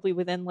is probably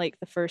within like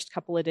the first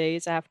couple of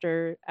days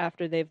after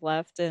they've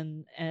left,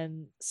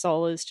 and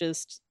Sol is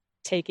just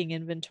taking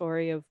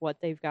inventory of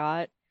what they've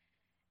got,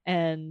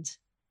 and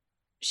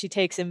she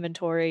takes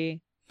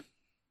inventory.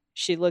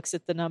 She looks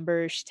at the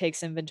numbers. She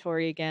takes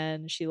inventory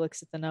again. She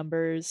looks at the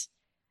numbers.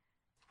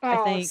 Oh,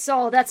 I think,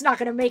 Sol, that's not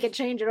going to make it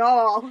change at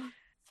all.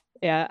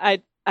 Yeah,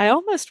 I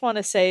almost want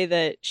to say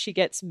that she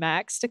gets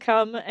Max to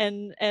come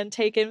and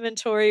take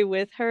inventory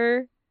with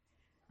her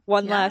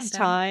one last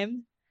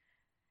time.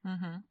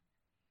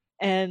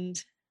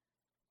 And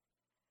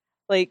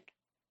like,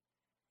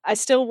 I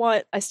still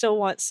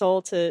want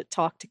Sol to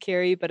talk to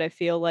Carrie, but I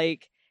feel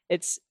like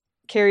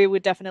Carrie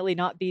would definitely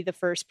not be the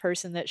first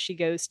person that she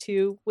goes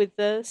to with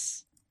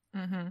this.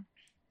 And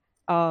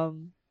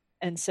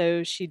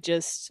so she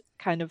just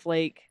kind of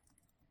like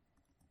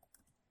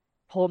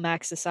pull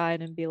Max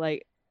aside and be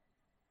like,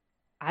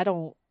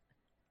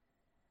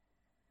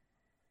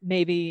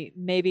 maybe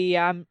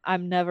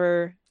I've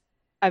never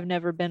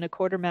been a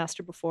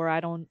quartermaster before. I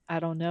don't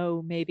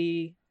know.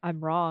 Maybe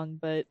I'm wrong,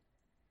 but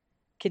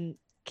can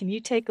you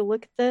take a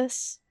look at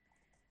this?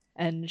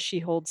 And she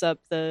holds up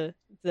the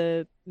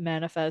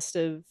manifest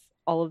of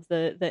all of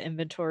the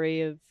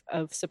inventory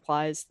of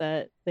supplies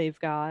that they've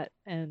got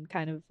and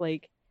kind of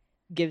like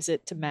gives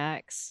it to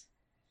Max.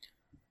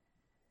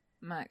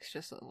 Max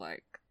just sort of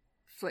like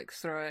flicks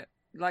through it.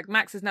 Like,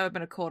 Max has never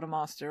been a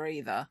quartermaster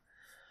either.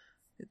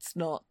 It's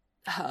not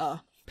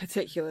her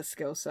particular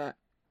skill set.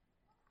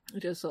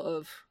 It just sort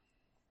of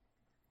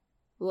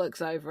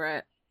looks over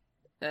it,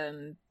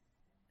 and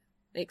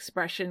the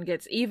expression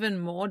gets even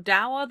more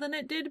dour than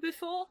it did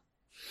before.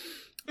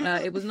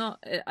 It was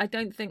not... I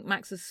don't think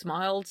Max has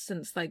smiled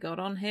since they got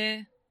on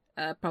here.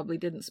 Probably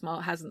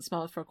hasn't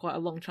smiled for quite a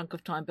long chunk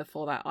of time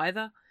before that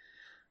either.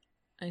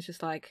 And it's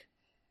just like...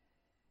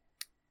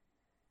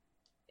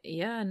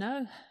 Yeah,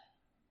 no.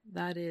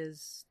 That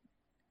is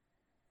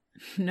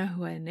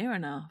nowhere near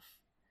enough.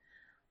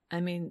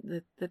 I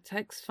mean, the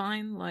tech's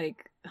fine.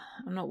 Like,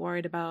 I'm not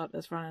worried about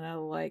us running out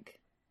of, like,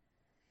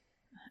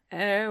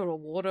 air or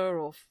water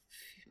or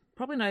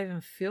probably not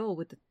even fuel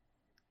with the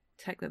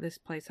tech that this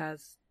place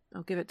has.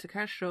 I'll give it to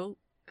Kestrel.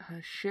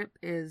 Her ship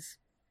is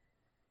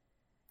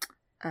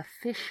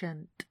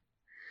efficient,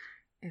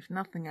 if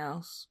nothing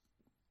else.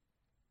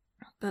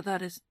 But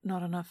that is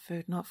not enough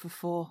food, not for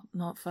 4,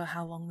 not for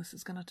how long this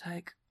is going to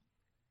take.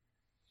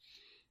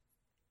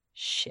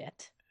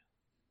 Shit.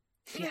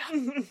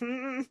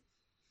 Yeah.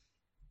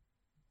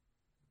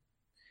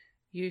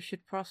 You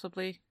should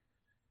possibly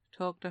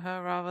talk to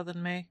her rather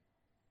than me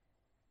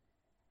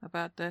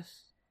about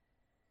this.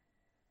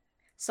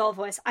 Soul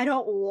voice, I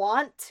don't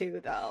want to,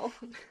 though.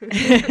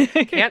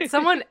 Can't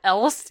someone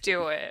else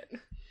do it?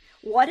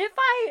 What if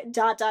I ...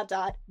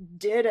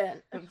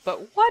 didn't?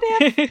 But what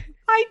if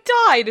I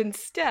died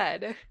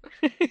instead?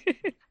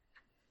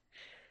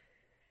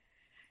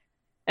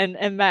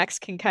 And Max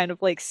can kind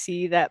of like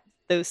see that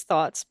those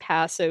thoughts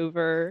pass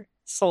over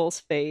Soul's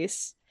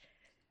face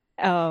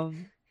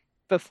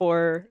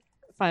before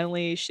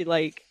finally she,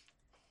 like,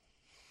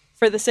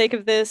 for the sake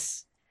of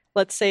this,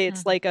 let's say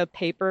it's like a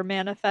paper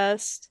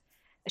manifest.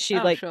 She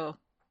Sure.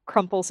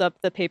 crumples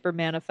up the paper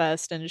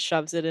manifest and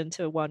shoves it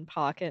into one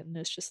pocket, and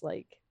it's just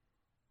like,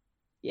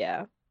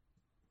 yeah,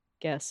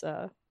 guess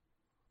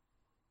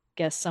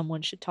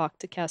someone should talk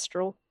to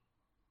Kestrel.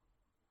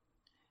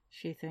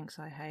 She thinks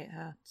I hate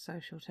her, so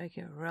she'll take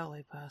it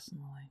really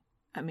personally.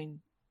 I mean,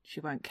 she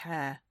won't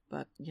care,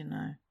 but, you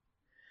know,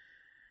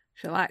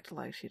 she'll act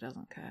like she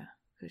doesn't care,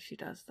 because she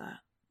does that.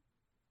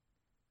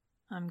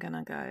 I'm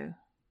gonna go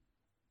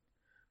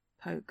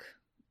poke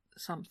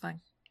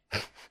something.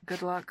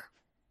 Good luck.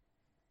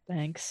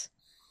 Thanks.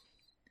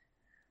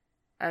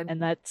 And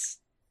that's...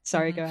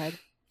 Sorry, go ahead.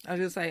 I was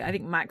gonna say, I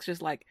think Max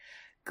just, like,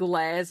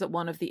 glares at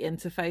one of the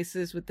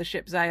interfaces with the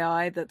ship's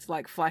AI that's,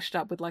 like, flashed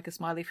up with, like, a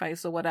smiley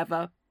face or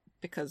whatever,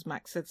 because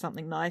Max said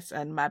something nice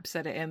and Mab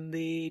said it in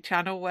the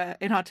channel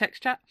in our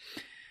text chat,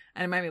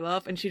 and it made me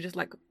laugh, and she just,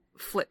 like,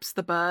 flips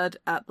the bird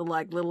at the,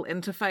 like, little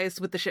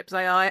interface with the ship's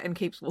AI and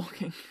keeps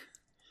walking.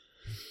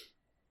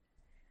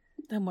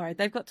 Don't worry,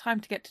 they've got time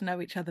to get to know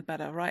each other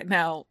better. Right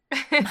now,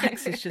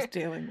 Max is just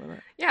dealing with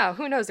it. Yeah,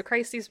 who knows? A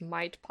crisis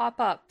might pop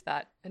up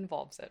that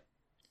involves it.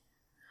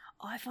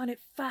 I find it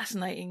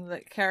fascinating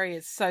that Kerry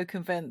is so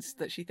convinced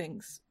that she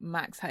thinks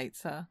Max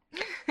hates her.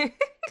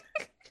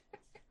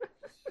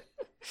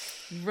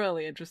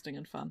 Really interesting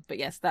and fun. But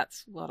yes,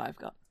 that's what I've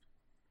got.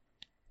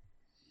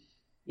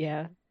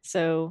 Yeah.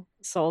 So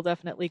Soul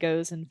definitely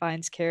goes and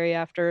finds Carrie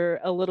after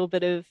a little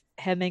bit of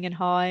hemming and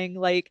hawing.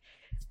 Like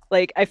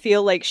I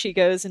feel like she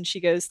goes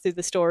through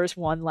the stores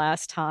one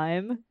last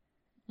time.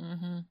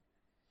 Mm-hmm.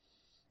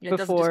 Yeah, it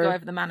doesn't just go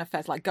over the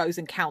manifest, like goes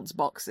and counts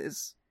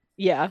boxes.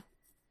 Yeah.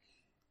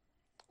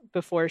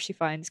 Before she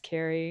finds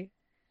Carrie.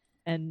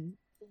 And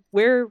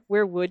where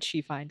would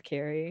she find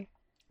Carrie?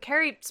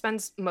 Carrie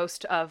spends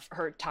most of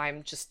her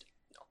time just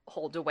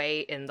holed away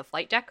in the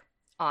flight deck,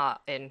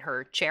 in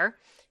her chair,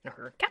 in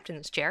her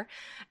captain's chair,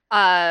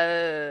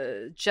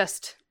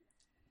 just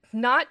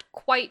not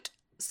quite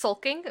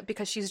sulking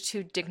because she's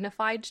too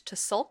dignified to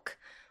sulk,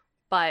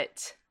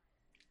 but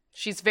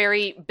she's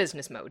very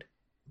business mode.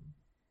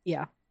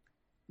 Yeah.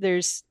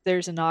 There's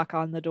a knock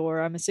on the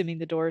door. I'm assuming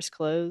the door is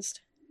closed.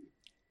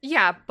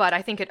 Yeah, but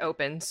I think it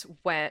opens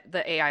when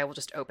the AI will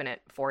just open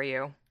it for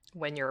you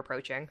when you're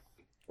approaching.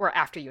 Or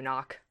after you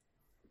knock.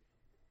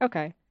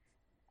 Okay.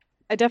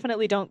 I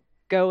definitely don't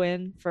go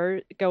in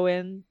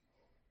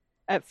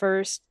at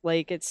first.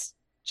 Like, it's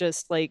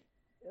just like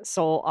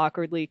Soul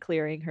awkwardly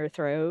clearing her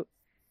throat.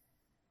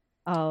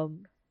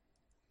 And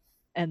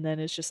then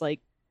it's just like,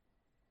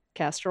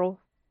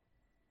 Kestrel.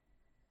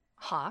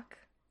 Hawk?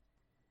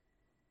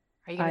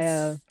 Are you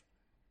gonna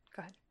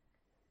go ahead.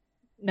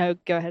 No,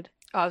 go ahead.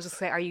 Oh, I was just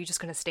gonna say, are you just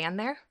gonna stand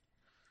there?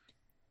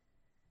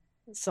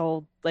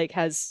 Soul like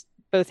has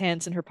both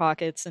hands in her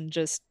pockets and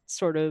just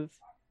sort of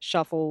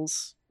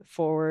shuffles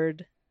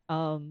forward.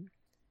 And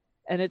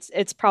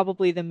it's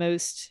probably the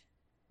most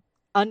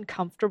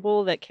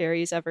uncomfortable that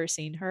Carrie's ever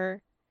seen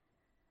her.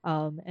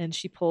 And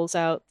she pulls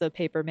out the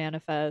paper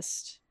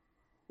manifest,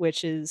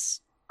 which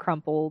is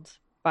crumpled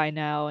by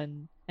now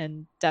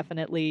and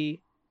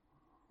definitely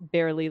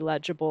barely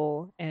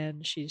legible.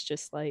 And she's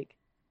just like,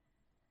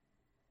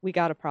 we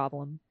got a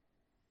problem.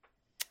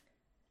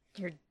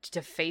 You're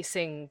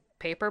defacing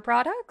paper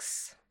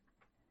products?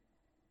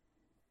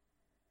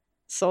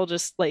 Soul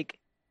just like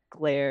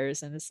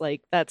glares and is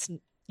like, that's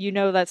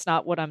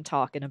not what I'm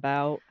talking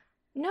about.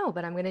 No,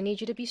 but I'm going to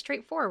need you to be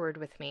straightforward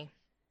with me.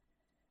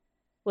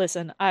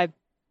 Listen,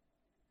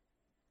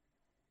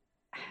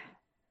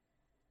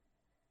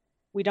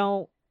 we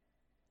don't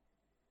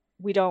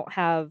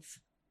have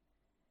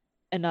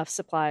enough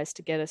supplies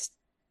to get us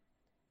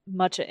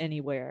much of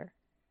anywhere.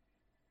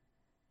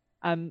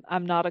 I'm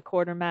not a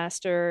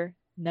quartermaster,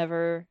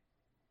 never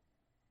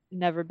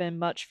been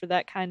much for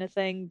that kind of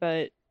thing,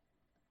 but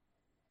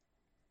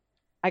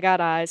I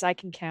got eyes, I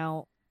can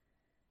count.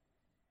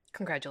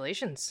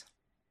 Congratulations.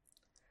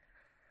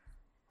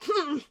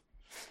 God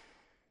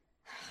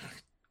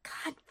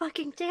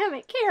fucking damn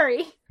it,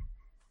 Carrie.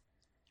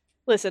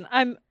 Listen,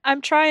 I'm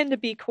trying to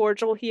be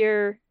cordial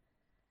here.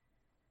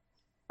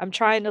 I'm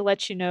trying to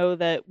let you know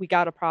that we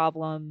got a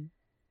problem.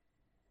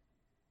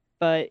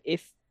 But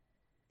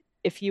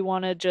if you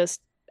want to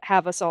just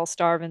have us all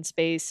starve in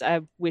space,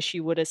 I wish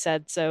you would have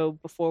said so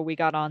before we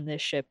got on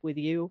this ship with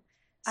you.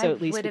 So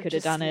at least we could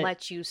have done it.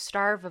 Let you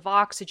starve of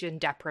oxygen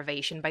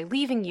deprivation by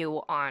leaving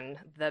you on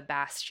the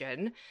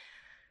Bastion.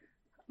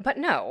 But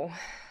no.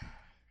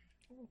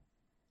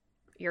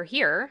 You're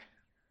here,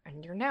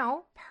 and you're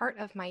now part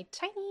of my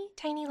tiny,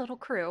 tiny little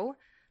crew.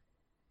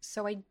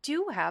 So I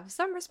do have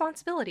some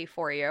responsibility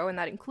for you, and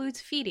that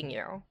includes feeding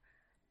you.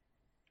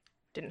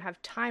 Didn't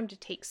have time to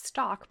take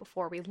stock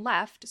before we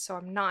left, so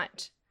I'm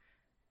not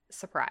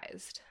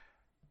surprised.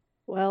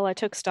 Well, I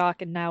took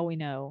stock and now we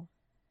know.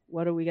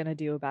 What are we going to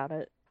do about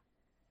it?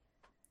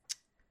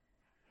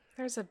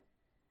 There's a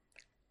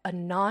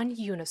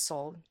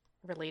non-Unisol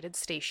related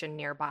station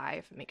nearby,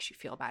 if it makes you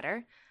feel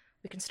better.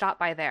 We can stop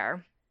by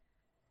there.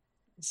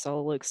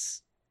 Sol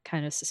looks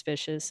kind of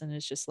suspicious and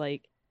is just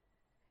like,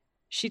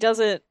 she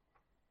doesn't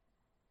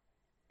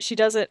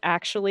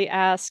actually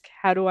ask,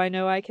 how do I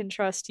know I can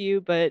trust you?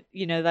 But,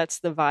 you know, that's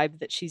the vibe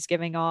that she's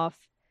giving off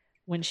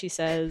when she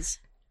says,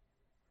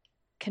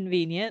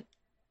 convenient.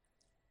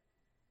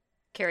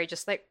 Carrie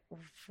just like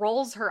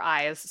rolls her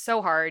eyes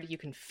so hard you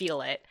can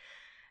feel it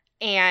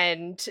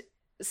and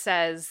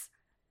says,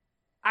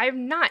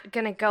 I'm not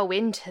gonna go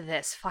into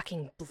this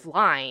fucking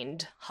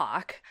blind,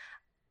 Hawk.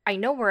 I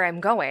know where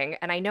I'm going,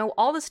 and I know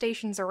all the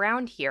stations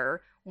around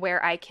here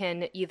where I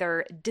can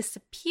either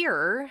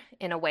disappear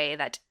in a way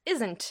that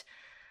isn't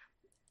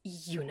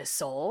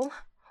Unisol,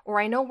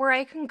 or I know where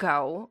I can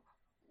go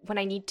when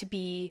I need to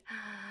be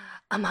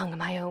among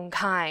my own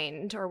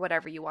kind, or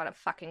whatever you want to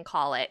fucking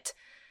call it.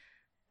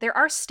 There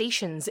are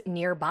stations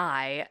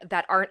nearby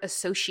that aren't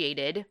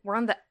associated. We're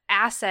on the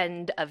ass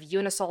end of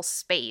Unisol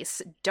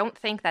space. Don't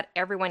think that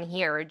everyone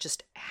here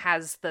just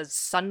has the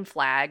sun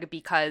flag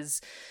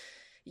because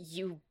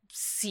you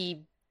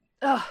see...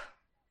 Ugh.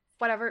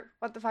 Whatever.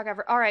 What the fuck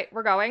ever. All right,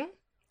 we're going.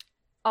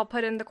 I'll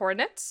put in the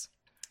coordinates.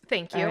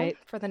 Thank you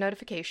for the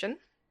notification.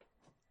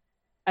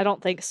 I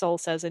don't think Sol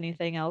says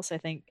anything else. I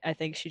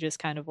think she just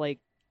kind of like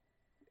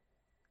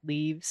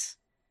leaves.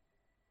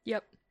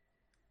 Yep.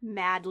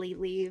 Madly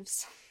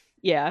leaves.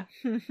 Yeah.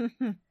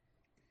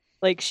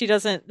 Like she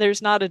doesn't,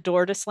 there's not a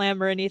door to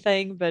slam or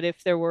anything, but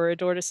if there were a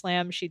door to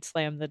slam, she'd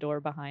slam the door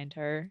behind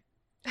her.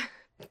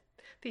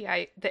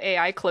 The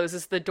AI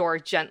closes the door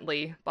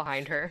gently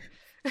behind her.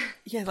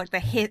 Yeah, like the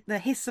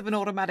hiss of an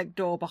automatic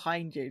door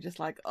behind you. Just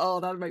like, oh,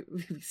 that would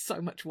make me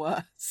so much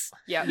worse.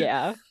 Yeah.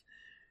 Yeah.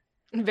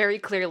 Very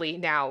clearly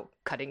now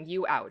cutting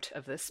you out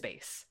of this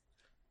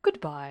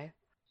Goodbye.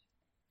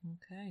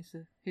 Okay,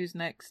 so who's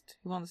next?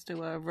 Who wants to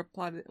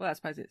reply to... Well, I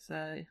suppose it's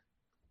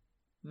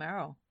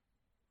Meryl.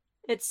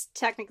 It's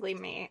technically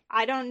me.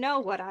 I don't know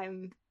what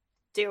I'm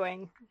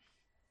doing.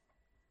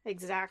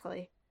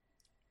 Exactly.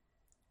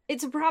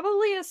 It's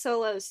probably a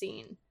solo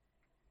scene.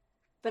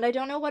 But I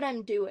don't know what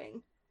I'm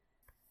doing.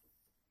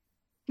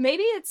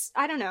 Maybe it's...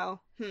 I don't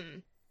know.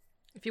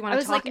 If you want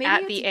to talk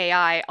at the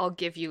AI, I'll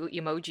give you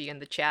emoji in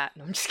the chat.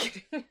 No, I'm just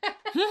kidding.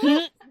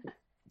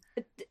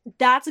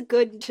 That's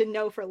good to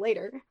know for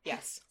later.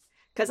 Yes.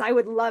 Because I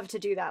would love to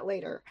do that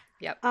later.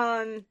 Yep.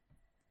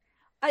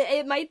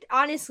 It might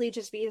honestly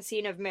just be a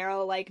scene of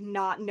Meryl, like,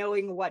 not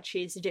knowing what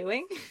she's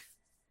doing.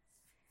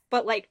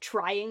 But, like,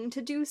 trying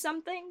to do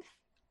something.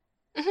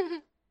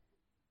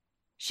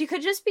 She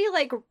could just be,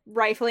 like,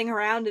 rifling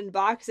around in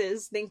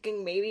boxes,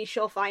 thinking maybe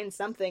she'll find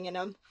something in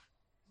them.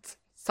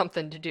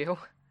 Something to do.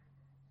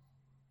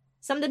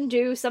 Something to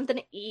do, something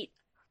to eat.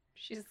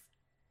 She's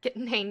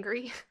getting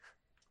hangry.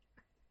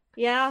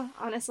 Yeah,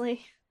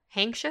 honestly.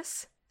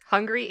 Anxious?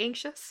 Hungry,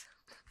 anxious?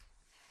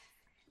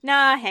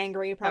 Nah,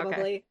 hangry, probably.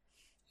 Okay.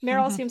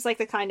 Meryl seems like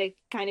the kind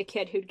of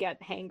kid who'd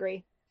get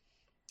hangry.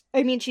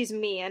 I mean, she's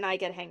me, and I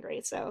get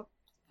hangry, so...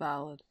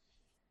 Valid.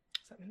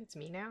 Does that mean it's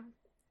me now?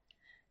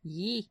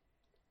 Yee.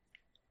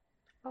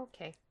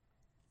 Okay.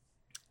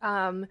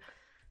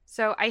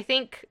 So I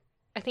think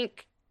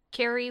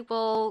Carrie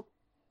will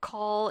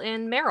call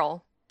in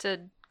Meryl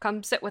to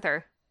come sit with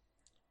her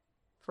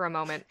for a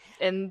moment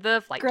in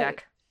the flight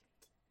deck.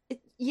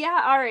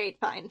 Yeah, alright,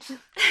 fine.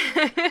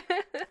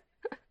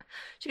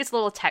 She gets a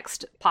little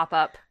text pop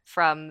up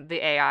from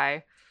the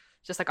AI,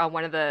 just like on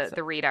one of the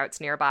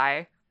readouts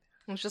nearby.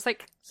 And it's just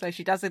like... So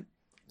she doesn't...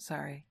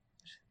 Sorry.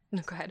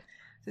 No, go ahead.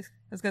 I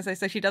was going to say,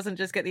 so she doesn't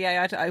just get the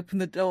AI to open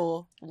the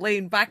door,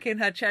 lean back in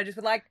her chair, just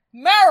be like,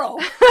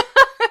 Meryl!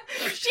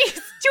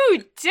 She's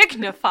too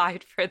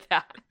dignified for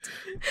that.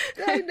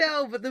 I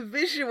know, but the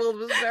visual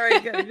was very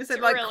good. You just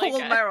said, like, really call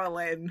good.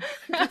 Meryl in.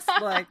 Just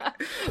like...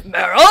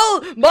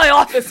 Meryl, my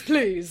office,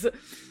 please!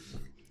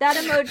 That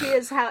emoji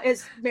is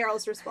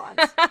Meryl's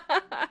response.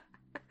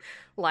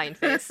 Lion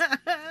face.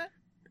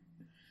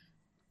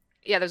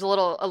 Yeah, there's a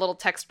little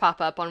text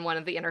pop up on one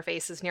of the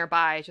interfaces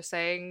nearby just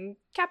saying,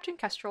 Captain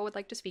Kestrel would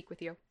like to speak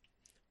with you.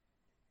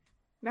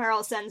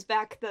 Meryl sends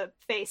back the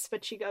face,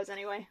 but she goes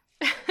anyway.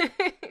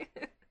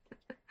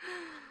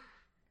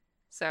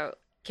 So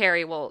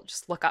Carrie will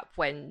just look up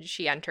when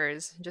she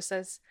enters and just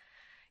says,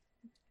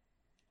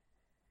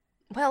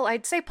 well,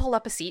 I'd say pull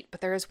up a seat, but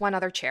there is one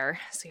other chair,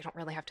 so you don't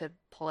really have to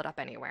pull it up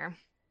anywhere.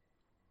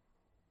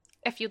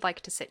 If you'd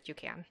like to sit, you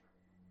can.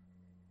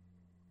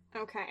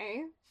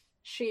 Okay.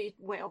 She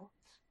will.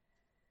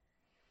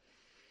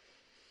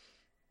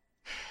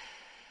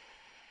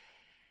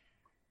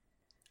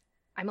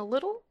 I'm a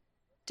little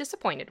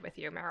disappointed with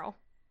you, Meryl.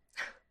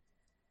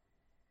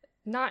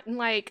 Not in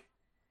like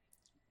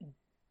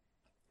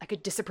a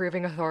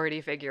disapproving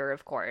authority figure,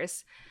 of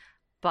course,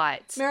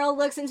 but Meryl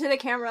looks into the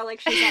camera like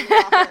she's on The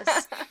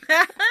Office,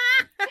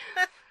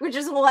 which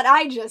is what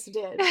I just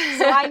did.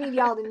 So I need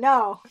y'all to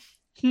know.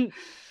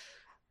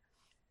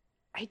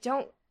 I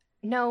don't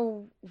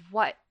know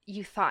what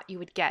you thought you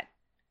would get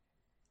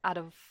out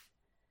of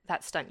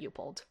that stunt you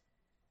pulled.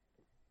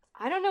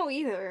 I don't know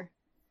either.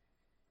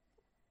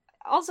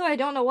 Also, I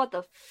don't know what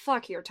the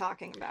fuck you're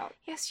talking about.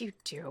 Yes, you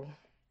do.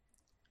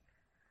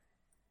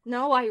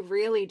 No, I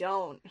really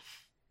don't.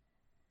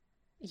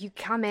 You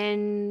come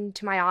in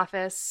to my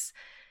office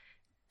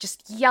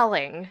just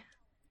yelling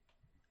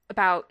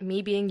about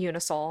me being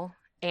Unisol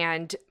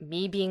and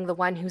me being the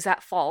one who's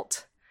at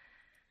fault.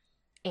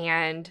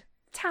 And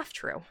it's half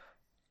true.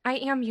 I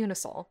am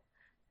Unisol.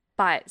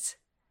 But,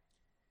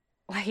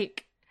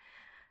 like,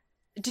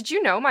 did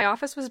you know my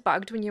office was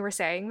bugged when you were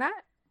saying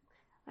that?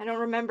 I don't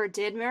remember.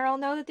 Did Meryl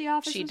know that the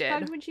office She was did.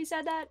 bugged when she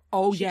said that?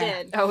 Oh, She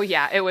yeah. did. Oh,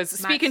 yeah. It was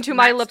Max- speaking to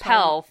my Max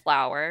lapel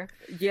flower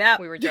Yep.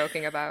 we were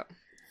joking about.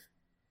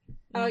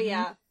 Oh,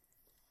 yeah.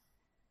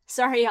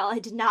 Sorry, y'all. I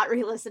did not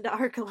re-listen to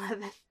Arc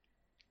 11.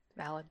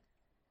 Valid.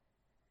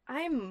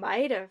 I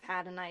might have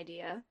had an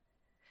idea.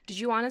 Did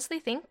you honestly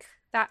think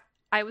that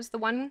I was the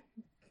one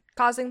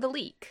causing the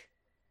leak?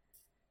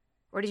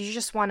 Or did you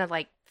just want to,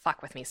 like,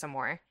 fuck with me some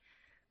more?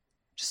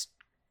 Just,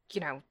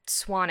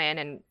 swan in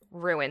and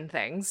ruin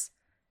things.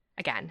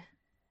 Again.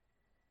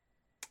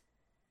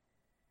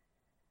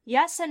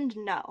 Yes and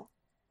no.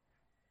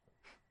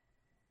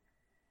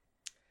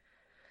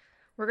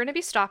 We're going to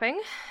be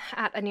stopping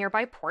at a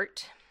nearby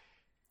port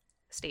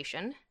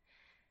station.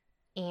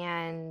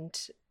 And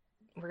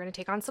we're going to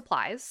take on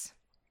supplies.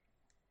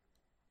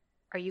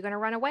 Are you going to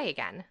run away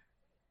again?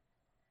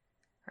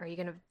 Or are you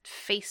going to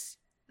face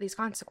these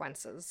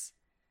consequences?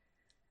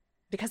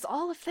 Because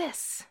all of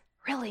this,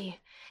 really,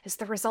 is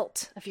the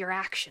result of your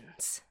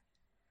actions.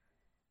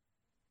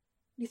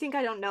 You think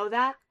I don't know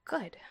that?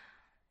 Good.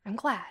 I'm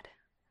glad.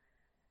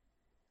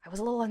 I was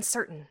a little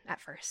uncertain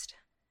at first.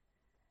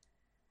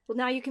 Well,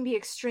 now you can be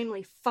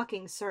extremely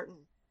fucking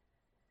certain.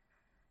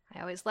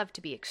 I always love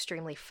to be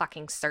extremely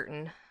fucking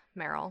certain,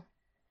 Meryl.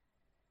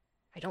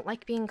 I don't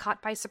like being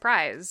caught by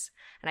surprise,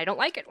 and I don't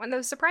like it when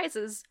those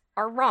surprises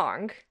are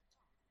wrong.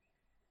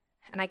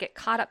 And I get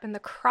caught up in the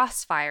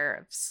crossfire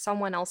of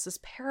someone else's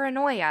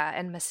paranoia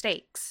and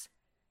mistakes.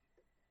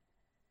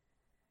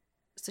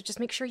 So just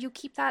make sure you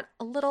keep that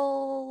a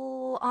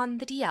little on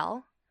the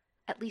DL,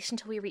 at least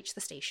until we reach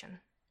the station.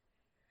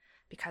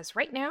 Because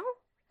right now,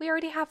 we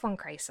already have one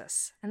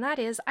crisis, and that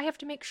is I have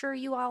to make sure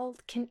you all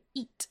can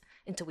eat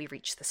until we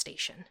reach the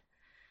station.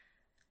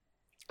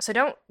 So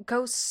don't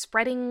go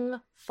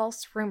spreading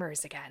false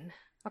rumors again,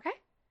 okay?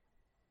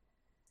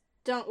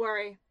 Don't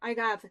worry. I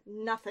have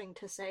nothing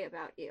to say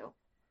about you.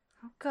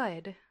 Oh,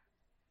 good.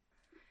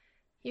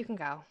 You can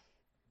go.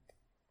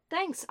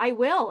 Thanks, I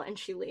will. And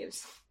she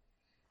leaves.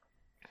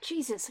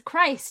 Jesus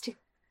Christ.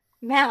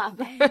 Mab.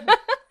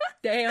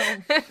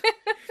 Damn.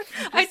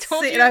 I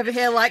told Sitting you, over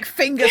here like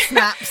finger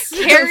snaps.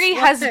 Carrie Just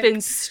has like- been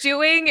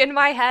stewing in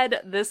my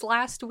head this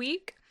last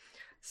week,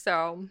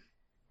 so...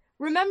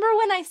 Remember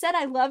when I said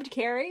I loved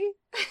Carrie?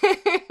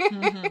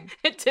 Mhm.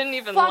 It didn't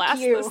even Fuck last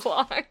you. this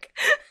long.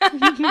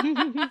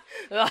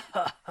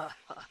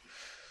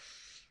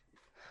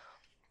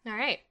 All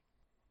right.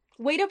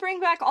 Way to bring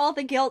back all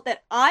the guilt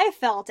that I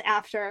felt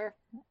after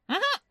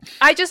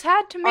I just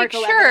had to make Arc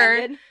 11 sure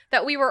ended.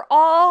 that we were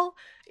all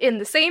in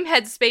the same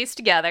headspace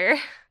together.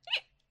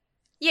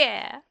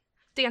 Yeah.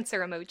 Dancer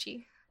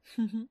emoji.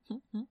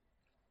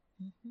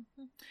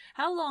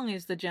 How long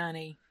is the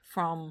journey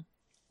from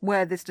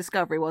where this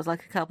discovery was,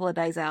 like a couple of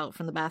days out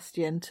from the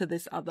Bastion, to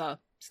this other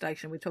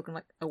station? We're talking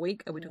like a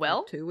week? Are we talking Well,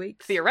 like 2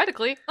 weeks?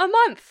 Theoretically, a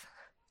month.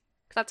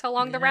 That's how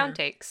long the Yeah. round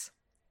takes.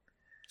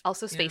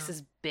 Also, space Yeah.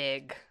 is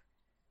big.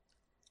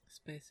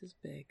 Space is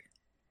big.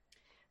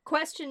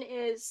 Question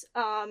is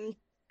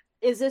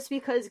this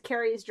because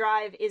Carrie's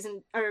drive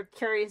isn't, or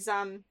Carrie's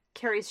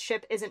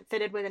ship isn't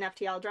fitted with an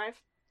FTL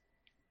drive?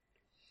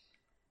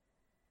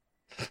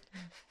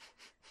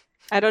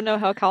 I don't know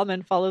how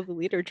common follow the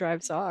leader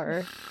drives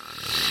are.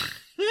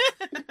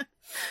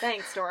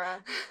 Thanks,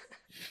 Dora.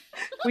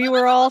 We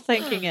were all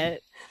thinking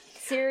it.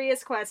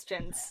 Serious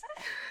questions.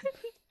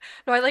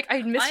 No,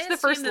 I missed I the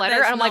first assume that letter,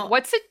 there's and I'm like, not-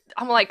 what's it?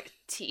 I'm like,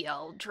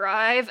 TL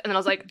drive, and then I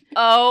was like,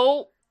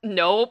 oh,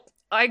 nope,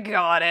 I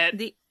got it.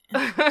 The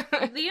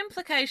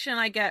implication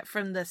I get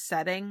from the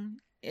setting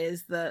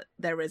is that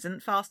there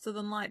isn't faster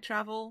than light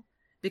travel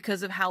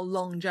because of how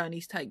long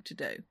journeys take to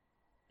do.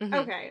 Mhm.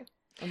 Okay.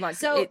 Like,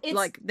 So it's-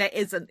 like there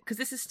isn't, because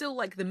this is still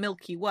like the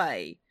Milky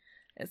Way.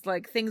 It's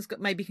like things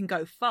maybe can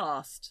go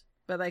fast,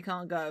 but they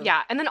can't go.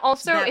 Yeah, and then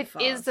also that it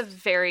is a fast.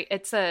 very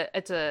it's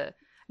a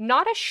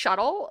not a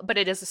shuttle, but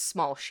it is a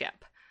small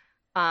ship.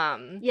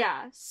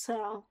 Yeah,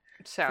 so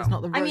So It's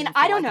not the I mean, room for,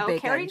 I don't like, know.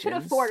 big Carrie could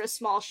engines. afford a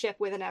small ship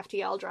with an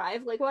FTL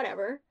drive. Like,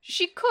 whatever.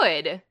 she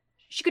could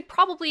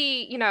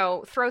probably,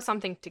 throw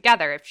something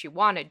together if she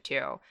wanted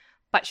to,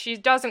 but she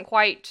doesn't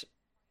quite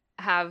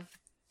have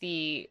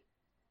the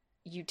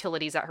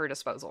utilities at her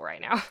disposal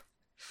right now.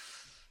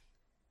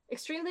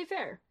 Extremely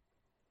fair.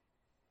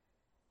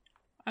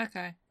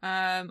 Okay.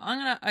 I'm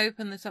gonna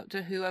open this up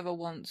to whoever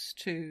wants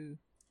to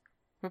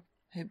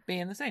be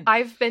in the scene.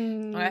 I've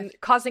been Okay.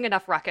 causing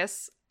enough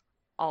ruckus.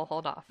 I'll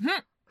hold off.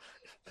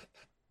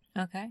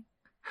 Okay.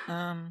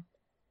 And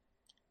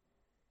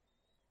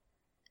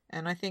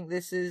I think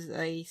this is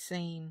a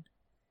scene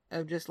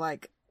of just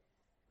like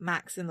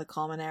Max in the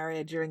common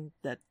area during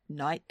the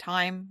night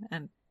time,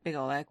 and big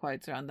ol' air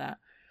quotes around that.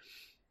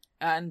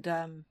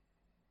 And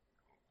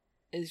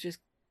is just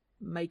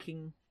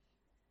making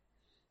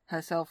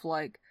herself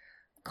like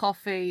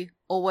coffee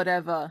or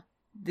whatever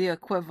the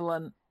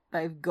equivalent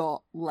they've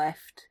got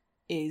left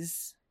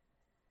is.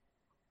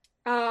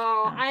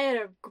 Oh, I had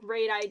a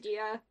great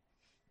idea.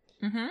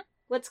 Mm-hmm.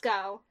 Let's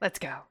go. Let's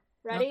go.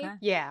 Ready? Okay.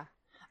 Yeah.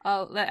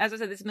 Oh, as I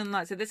said, this is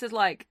Midnight. So this is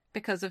like,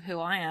 because of who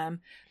I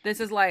am, this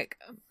is like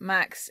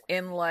Max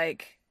in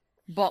like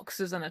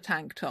boxers and a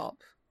tank top.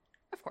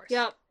 Of course.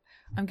 Yep.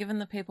 I'm giving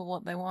the people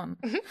what they want.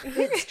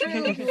 It's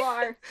true, you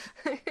are.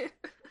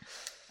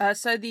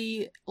 So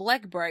the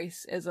leg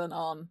brace isn't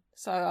on.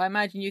 So I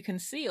imagine you can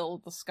see all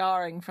the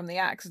scarring from the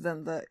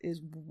accident that is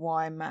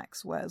why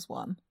Max wears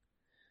one.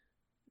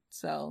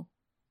 So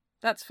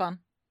that's fun.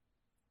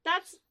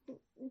 That's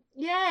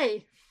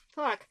yay.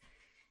 Fuck.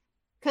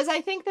 Because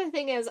I think the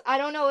thing is, I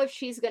don't know if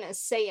she's gonna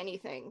say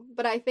anything,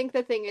 but I think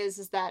the thing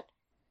is that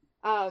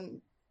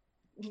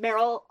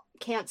Meryl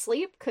can't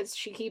sleep because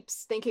she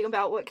keeps thinking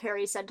about what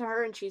Carrie said to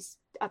her and she's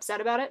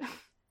upset about it.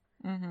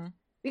 Mm-hmm.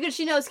 Because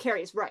she knows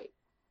Carrie's right.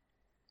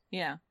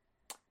 Yeah.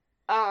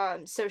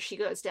 So she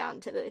goes down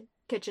to the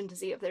kitchen to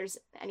see if there's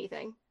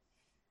anything.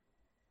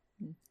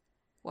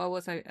 Well,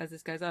 also, as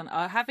this goes on,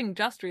 having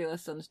just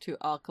re-listened to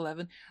Arc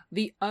 11,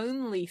 the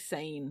only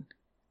scene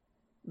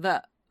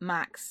that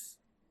Max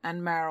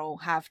and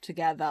Meryl have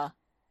together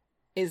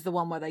is the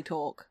one where they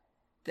talk.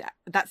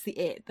 That's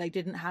it. They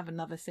didn't have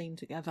another scene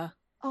together.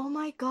 Oh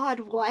my god,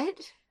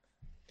 what?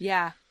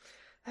 Yeah.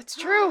 That's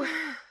true.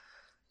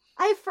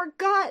 I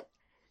forgot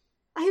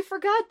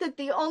that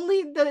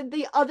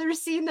the other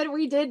scene that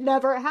we did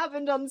never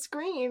happened on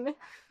screen.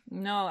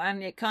 No,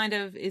 and it kind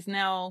of is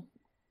now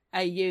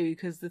AU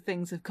because the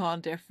things have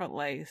gone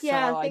differently.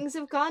 Yeah, so things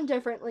have gone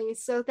differently,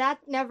 so that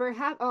never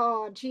happened.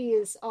 Oh,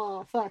 jeez.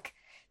 Oh, fuck.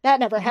 That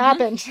never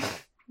happened.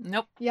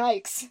 Nope.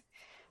 Yikes.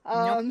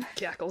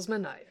 Cackles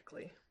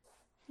maniacally.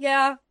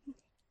 Yeah.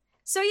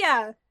 So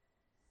yeah,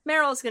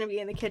 Meryl's gonna be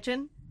in the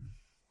kitchen.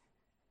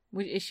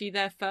 Is she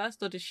there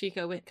first, or does she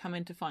come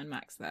in to find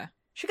Max there?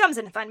 She comes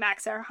in to find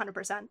Max there,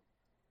 100%.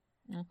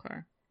 Okay.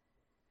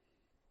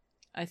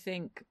 I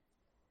think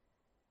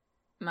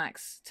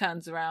Max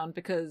turns around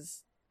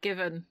because,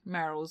 given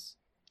Meryl's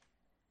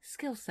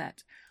skill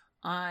set,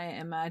 I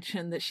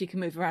imagine that she can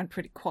move around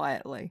pretty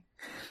quietly.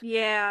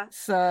 Yeah.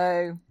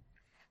 So,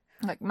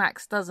 like,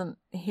 Max doesn't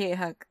hear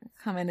her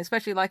come in,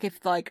 especially like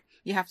if like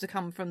you have to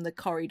come from the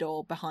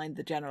corridor behind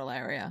the general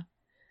area,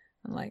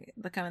 and like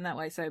they're coming that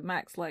way. So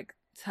Max like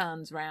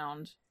turns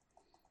round,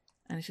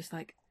 and it's just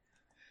like,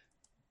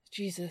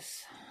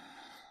 Jesus,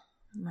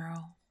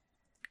 Meryl,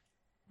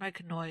 make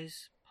a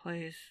noise,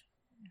 please,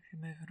 if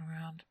you're moving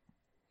around.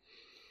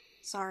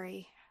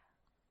 Sorry.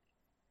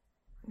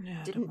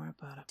 Yeah, Didn't- don't worry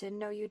about it. Didn't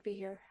know you'd be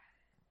here.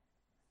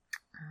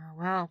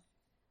 Well,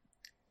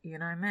 you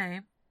know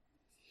me.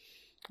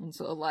 And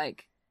sort of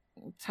like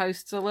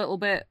toasts a little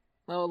bit,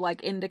 or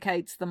like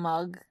indicates the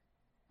mug,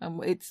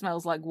 and it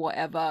smells like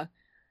whatever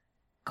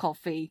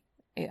coffee.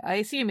 I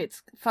assume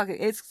it's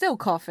still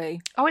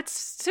coffee. Oh, it's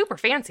super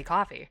fancy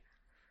coffee.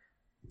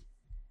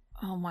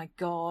 Oh my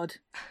god.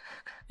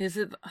 Is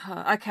it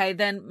okay?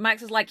 Then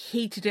Max has like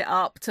heated it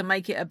up to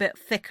make it a bit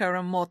thicker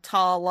and more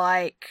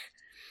tar-like,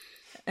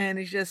 and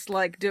he's just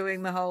like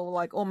doing the whole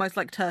like almost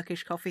like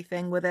Turkish coffee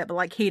thing with it, but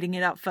like heating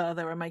it up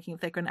further and making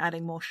it thicker and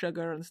adding more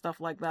sugar and stuff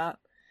like that.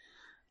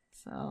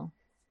 So,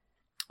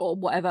 or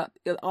whatever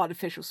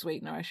artificial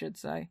sweetener, I should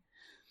say.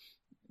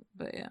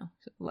 But yeah,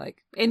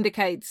 like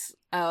indicates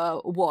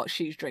what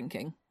she's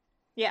drinking.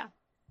 Yeah.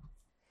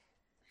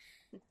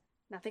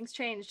 Nothing's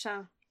changed,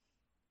 huh?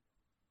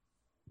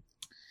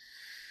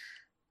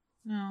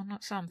 No,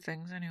 not some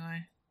things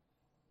anyway.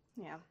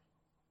 Yeah.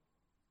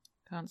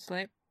 Can't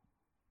sleep.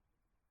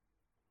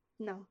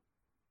 No.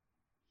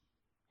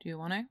 Do you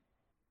want to?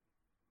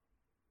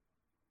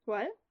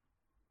 What?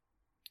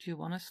 Do you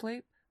want to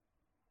sleep?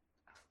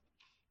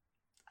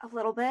 A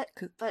little bit,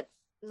 'Cause- but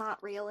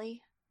not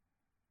really.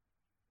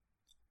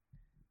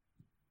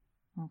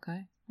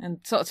 Okay.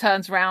 And sort of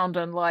turns around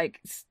and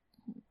like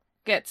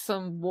gets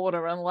some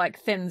water and like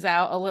thins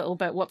out a little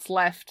bit what's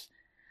left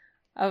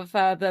of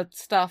the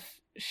stuff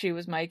she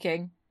was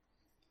making.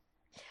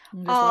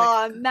 I'm just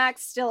like,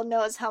 Max still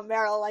knows how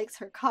Meryl likes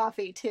her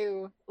coffee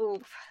too.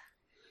 Oof.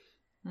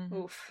 mhm.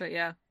 Oof. But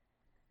yeah.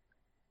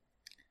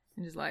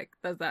 And just like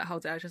does that whole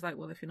day. Just like,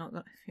 well, if you're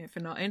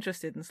not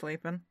interested in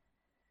sleeping.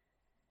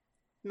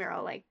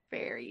 Meryl like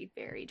very,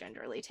 very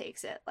gingerly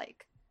takes it,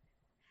 like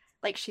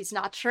like she's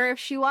not sure if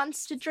she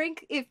wants to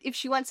drink, if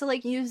she wants to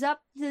like use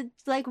up the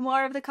like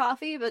more of the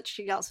coffee, but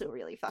she also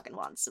really fucking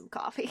wants some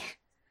coffee.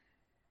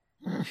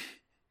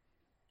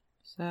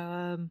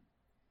 So,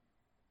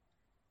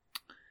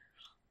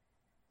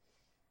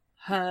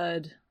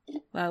 heard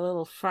that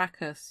little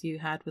fracas you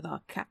had with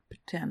our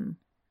captain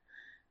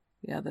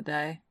the other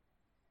day.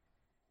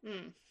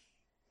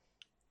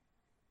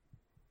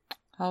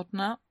 Holding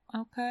up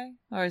okay?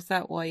 Or is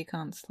that why you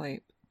can't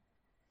sleep?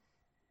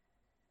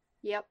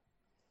 Yep.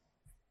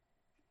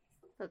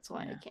 That's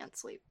why I can't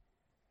sleep.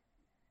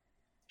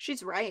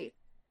 She's right.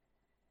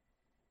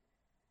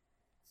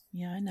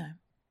 Yeah, I know.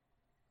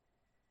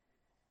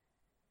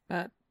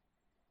 But,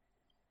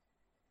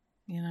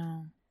 you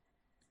know,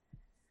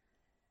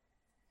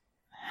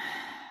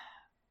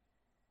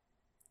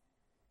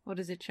 what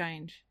does it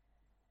change?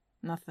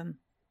 Nothing.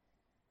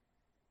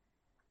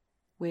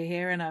 We're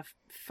here in a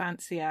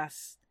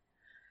fancy-ass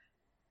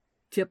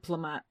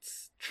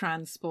diplomat's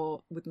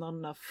transport with not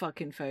enough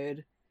fucking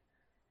food.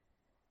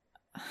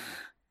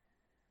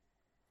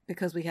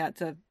 Because we had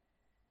to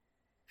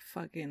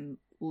fucking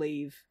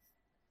leave.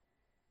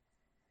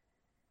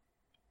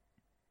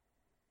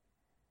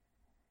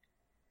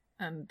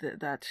 And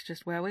that's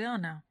just where we are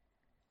now.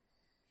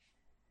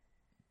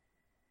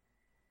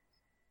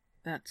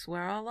 That's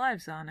where our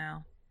lives are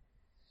now.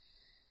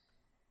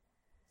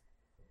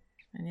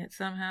 And yet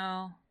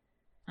somehow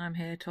I'm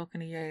here talking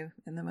to you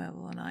in the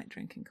middle of the night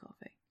drinking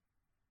coffee.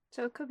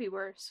 So it could be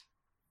worse.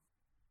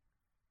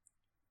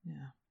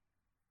 Yeah.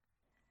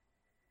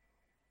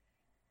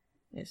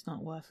 It's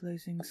not worth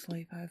losing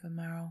sleep over,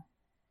 Meryl.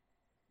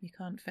 You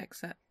can't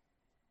fix it.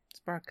 It's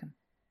broken.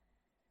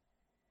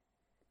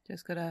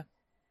 Just gotta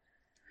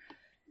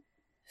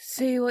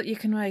see what you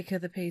can make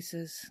of the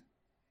pieces.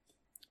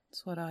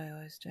 That's what I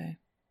always do.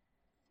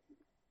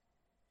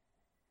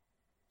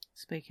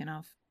 Speaking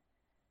of,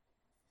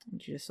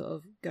 and she just sort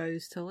of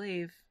goes to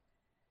leave.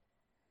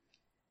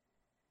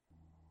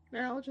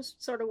 Meryl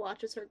just sort of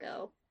watches her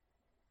go.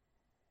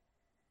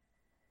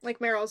 Like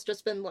Meryl's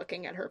just been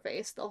looking at her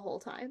face the whole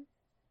time.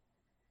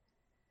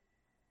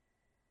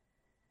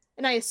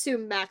 And I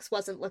assume Max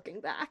wasn't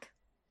looking back.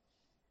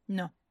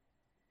 No.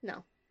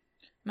 No.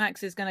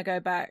 Max is going to go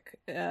back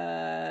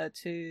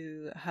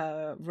to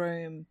her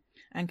room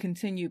and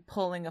continue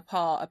pulling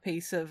apart a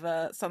piece of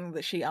something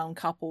that she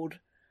uncoupled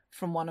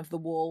from one of the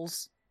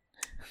walls.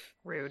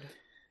 Rude.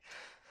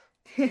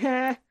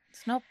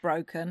 It's not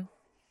broken.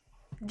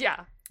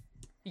 Yeah.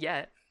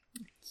 Yet.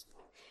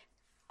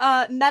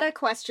 Meta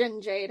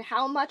question, Jade.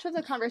 How much of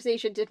the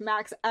conversation did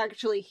Max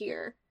actually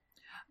hear?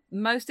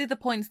 Mostly the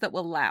points that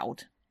were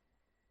loud.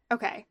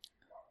 Okay.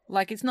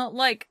 Like, it's not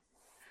like...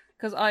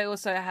 Because I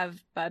also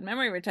have bad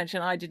memory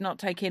retention, I did not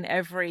take in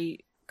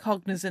every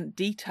cognizant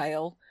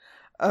detail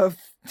of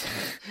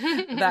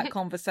that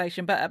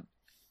conversation, but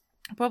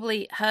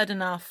probably heard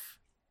enough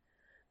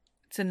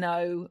to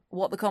know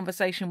what the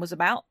conversation was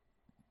about.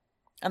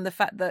 And the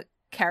fact that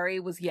Carrie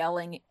was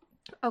yelling...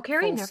 Oh,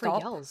 Carrie full never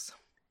stop. yells.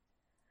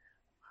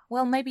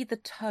 Well, maybe the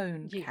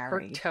tone Her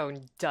carried.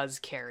 tone does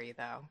carry,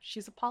 though.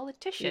 She's a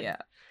politician. Yeah.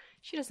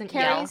 She doesn't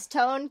Carrie's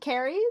tone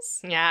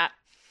carries? yell.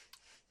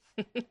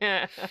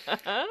 Yeah.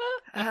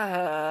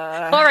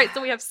 Uh, All right,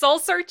 so we have soul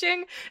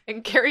searching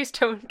and Carrie's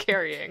tone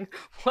carrying.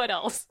 What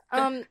else?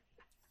 And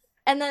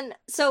then,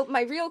 so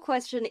my real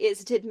question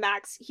is, did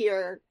Max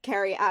hear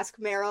Carrie ask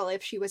Meryl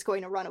if she was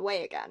going to run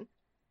away again?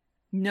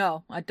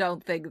 No, I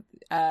don't think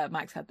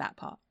Max had that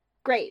part.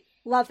 Great.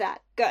 Love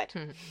that. Good.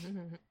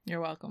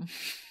 You're welcome.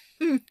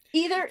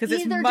 Either 'Cause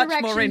it's much more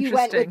direction you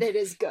went with interesting. it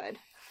is good.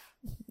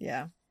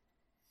 Yeah.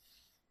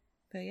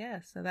 But yeah,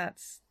 so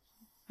that's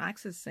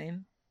Max's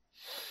scene.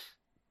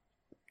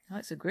 Oh,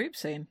 it's a group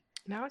scene.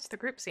 Now it's the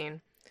group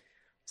scene.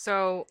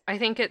 So I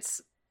think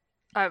it's...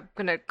 I'm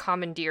going to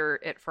commandeer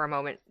it for a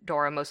moment,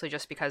 Dora, mostly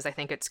just because I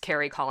think it's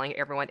Carrie calling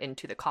everyone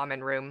into the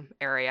common room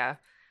area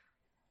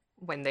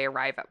when they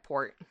arrive at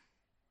port.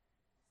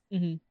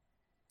 Mm-hmm.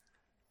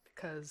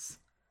 Because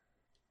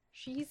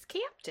she's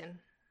captain.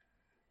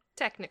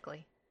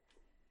 Technically.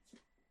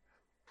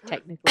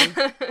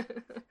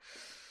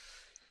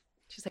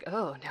 She's like,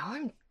 oh, now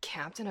I'm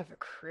captain of a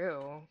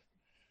crew.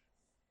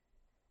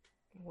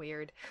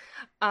 Weird.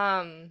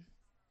 Fucking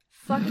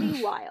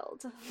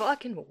wild.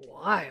 Fucking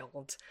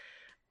wild.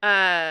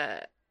 Yeah,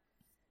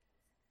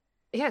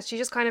 she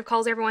just kind of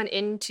calls everyone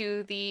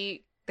into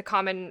the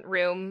common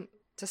room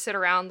to sit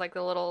around like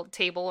the little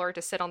table or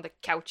to sit on the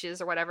couches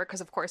or whatever,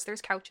 because of course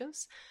there's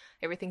couches.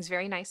 Everything's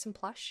very nice and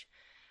plush.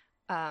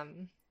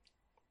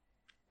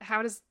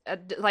 How does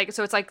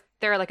so it's like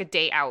they're like a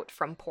day out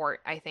from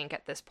port, I think,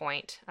 at this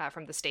point,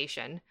 from the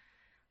station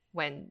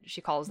when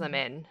she calls them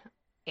in,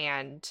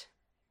 and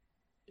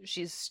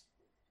she's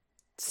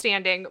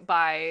standing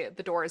by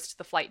the doors to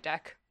the flight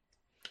deck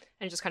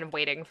and just kind of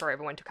waiting for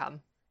everyone to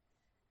come.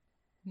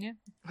 Yeah.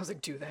 I was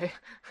like, do they?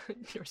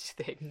 Or do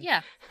they?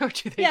 Yeah. Or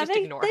do they just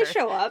ignore her? They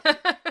show up.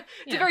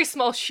 It's a very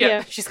small ship.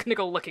 Yeah. She's gonna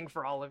go looking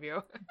for all of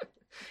you.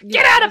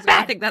 Get out of I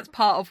bed! think that's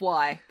part of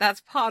why.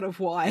 That's part of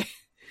why.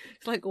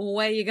 It's like,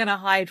 where are you going to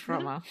hide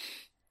from her?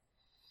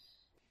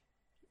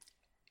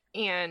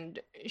 And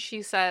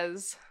she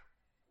says,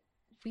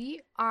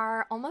 "We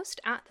are almost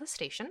at the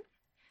station,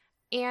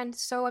 and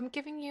so I'm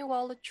giving you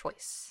all a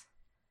choice.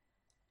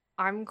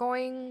 I'm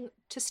going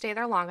to stay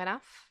there long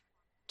enough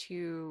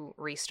to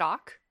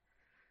restock,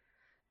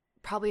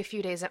 probably a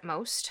few days at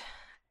most,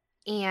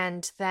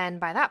 and then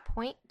by that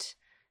point,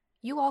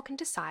 you all can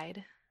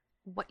decide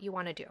what you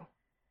want to do.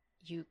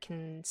 You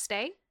can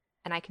stay,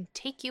 and I can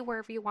take you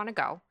wherever you want to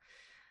go,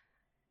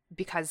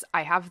 because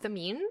I have the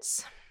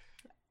means,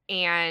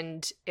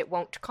 and it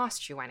won't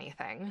cost you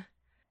anything.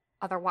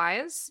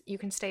 Otherwise, you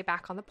can stay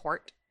back on the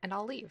port, and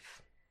I'll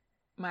leave."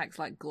 Max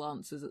like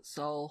glances at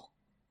Sol.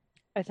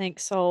 I think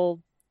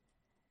Sol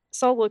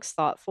looks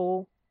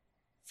thoughtful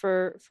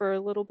for a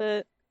little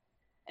bit,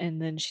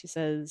 and then she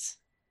says,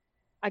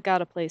 "I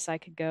got a place I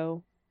could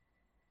go.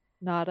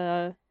 Not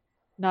a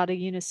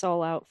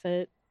Unisol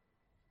outfit.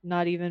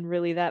 Not even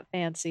really that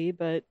fancy,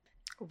 but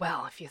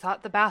Well, if you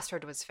thought the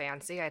bastard was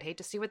fancy, I'd hate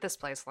to see what this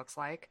place looks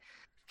like.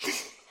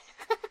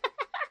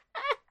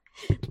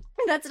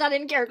 That's not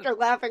in character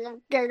laughing.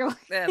 I'm giggling.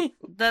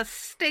 The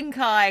stink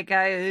eye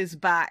goes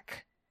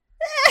back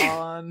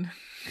on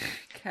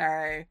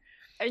Carrie.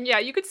 And yeah,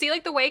 you could see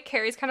like the way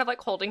Carrie's kind of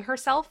like holding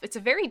herself. It's a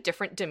very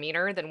different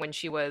demeanor than when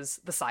she was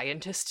the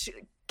scientist,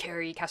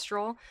 Carrie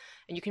Kestrel.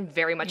 And you can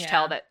very much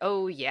tell that,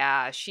 oh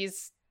yeah,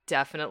 she's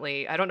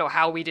definitely, I don't know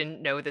how we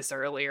didn't know this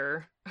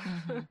earlier.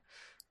 Mm-hmm.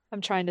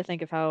 I'm trying to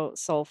think of how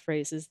Sol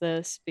phrases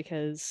this,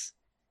 because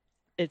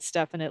it's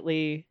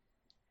definitely,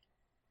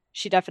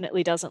 she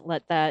definitely doesn't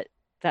let that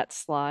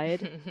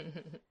slide.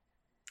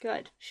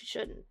 Good. She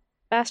shouldn't.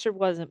 Bastard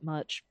wasn't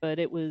much, but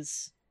it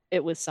was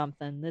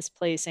something. This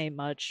place ain't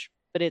much,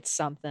 but it's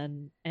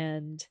something.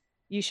 And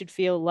you should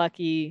feel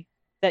lucky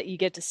that you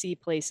get to see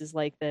places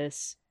like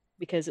this,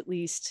 because at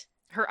least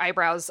Her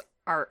eyebrows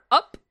are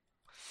up.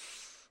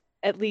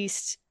 At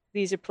least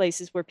these are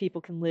places where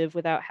people can live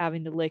without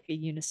having to lick a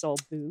Unisol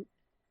boot.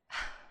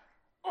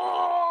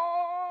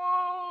 Oh!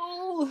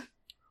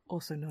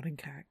 Also not in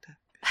character.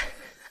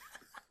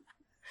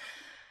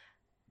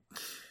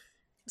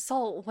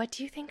 Sol, what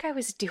do you think I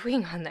was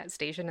doing on that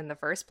station in the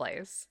first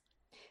place?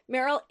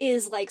 Meryl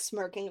is like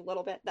smirking a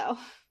little bit though.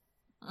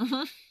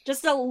 Mm-hmm.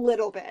 Just a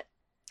little bit.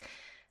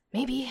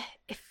 Maybe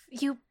if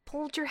you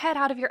pulled your head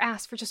out of your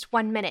ass for just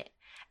 1 minute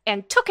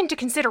and took into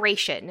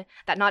consideration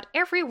that not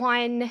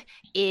everyone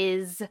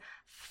is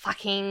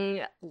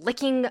fucking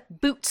licking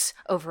boots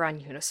over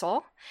on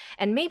Unisol,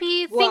 and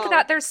maybe think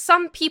that there's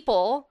some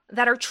people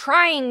that are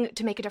trying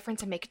to make a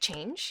difference and make a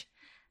change,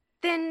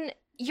 then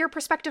your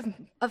perspective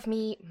of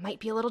me might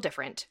be a little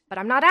different. But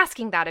I'm not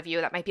asking that of you.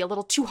 That might be a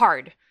little too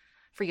hard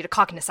for you to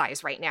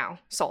cognize right now,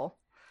 Sol.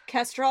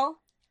 Kestrel?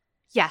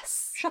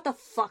 Yes. Shut the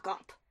fuck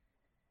up.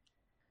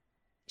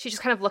 She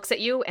just kind of looks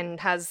at you and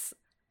has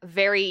a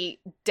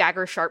very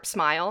dagger-sharp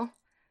smile,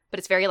 but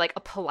it's very, like, a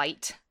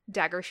polite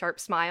dagger-sharp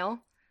smile.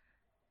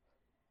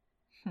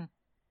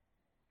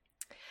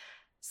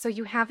 So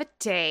you have a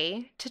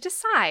day to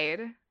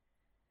decide.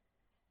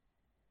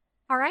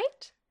 All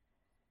right?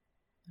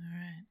 All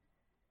right.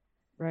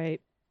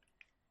 Right.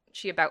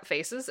 She about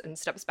faces and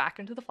steps back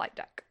into the flight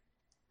deck,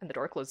 and the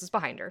door closes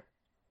behind her.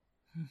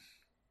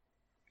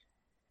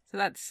 So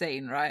that's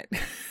scene, right?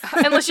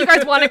 Unless you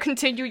guys want to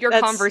continue your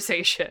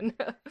conversation.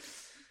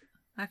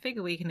 I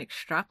figure we can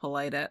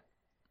extrapolate it.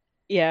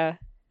 Yeah.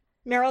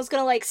 Meryl's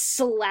gonna like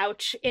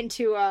slouch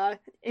into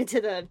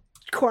the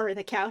corner of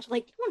the couch,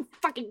 like, you won't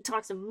fucking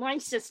talk to my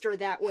sister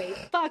that way.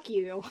 Fuck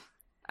you.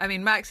 I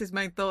mean, Max's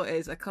main thought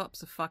is a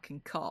cop's a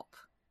fucking cop.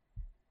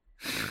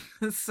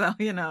 So,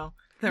 you know,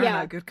 there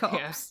are no good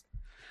cops.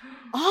 Yeah.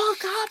 All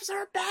cops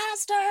are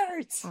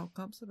bastards! All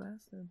cops are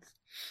bastards.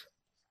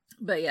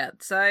 But yeah,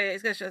 so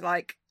it's just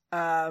like,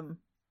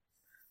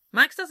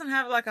 Max doesn't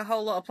have like a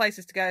whole lot of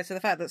places to go, so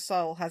the fact that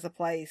Sol has a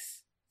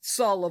place,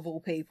 Sol of all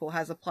people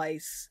has a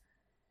place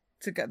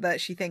to go that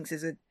she thinks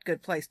is a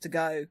good place to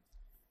go,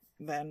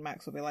 then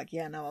Max will be like,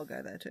 yeah, no, I'll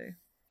go there too.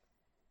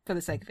 For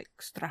the sake of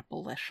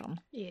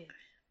extrapolation. Yeah.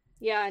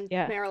 Yeah, and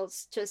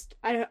Meryl's just,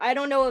 I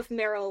don't know if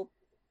Meryl,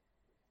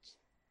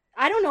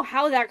 I don't know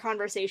how that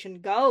conversation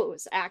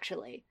goes,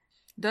 actually.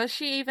 Does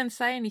she even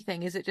say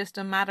anything? Is it just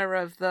a matter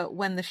of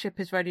when the ship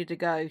is ready to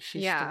go,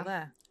 she's still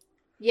there?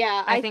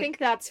 Yeah, I think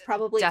that's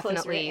probably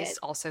definitely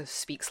also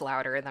speaks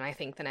louder than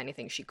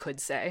anything she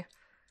could say.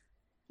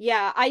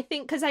 Yeah, I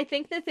think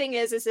the thing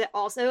is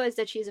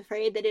that she's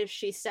afraid that if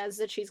she says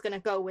that she's gonna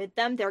go with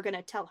them, they're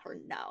gonna tell her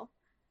no.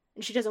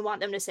 And she doesn't want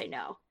them to say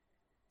no.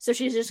 So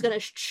she's just gonna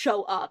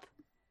show up.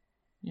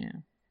 Yeah.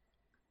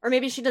 Or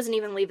maybe she doesn't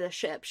even leave the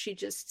ship. She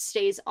just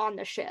stays on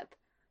the ship.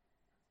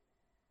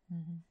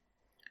 Mm-hmm.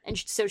 And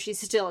so she's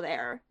still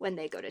there when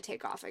they go to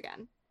take off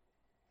again.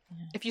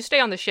 Yeah. If you stay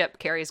on the ship,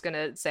 Carrie's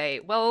gonna say,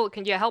 well,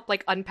 can you help,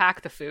 like,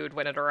 unpack the food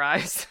when it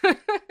arrives?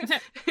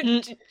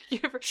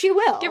 She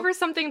will. Give her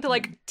something to,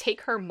 like,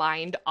 take her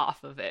mind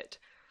off of it.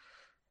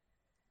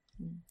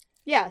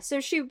 Yeah, so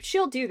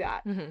she'll do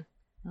that.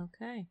 Mm-hmm.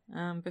 Okay.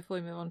 Before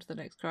we move on to the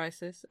next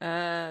crisis,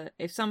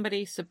 if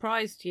somebody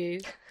surprised you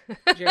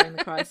during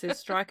the crisis,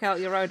 strike out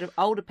your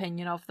old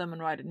opinion of them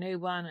and write a new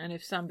one. And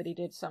if somebody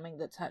did something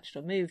that touched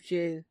or moved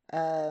you,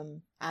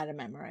 add a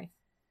memory.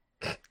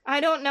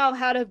 I don't know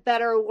how to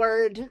better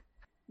word.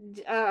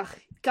 Ugh,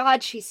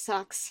 God, she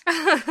sucks.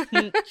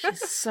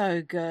 She's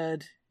so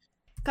good.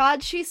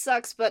 God, she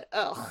sucks, but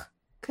ugh.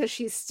 Because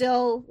she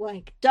still,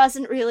 like,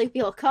 doesn't really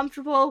feel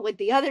comfortable with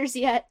the others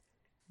yet.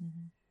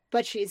 Mm-hmm.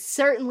 But she's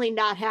certainly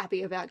not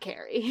happy about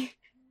Carrie.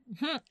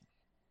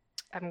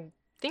 I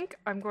think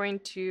I'm going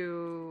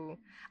to...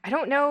 I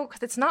don't know,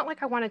 because it's not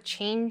like I want to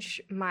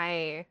change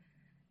my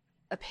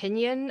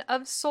opinion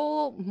of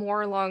Soul,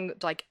 more along,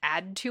 like,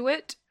 add to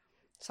it.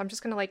 So I'm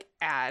just going to, like,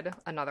 add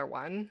another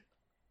one.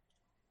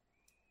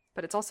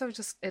 But it's also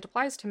just... It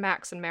applies to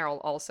Max and Meryl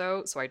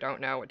also, so I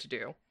don't know what to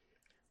do.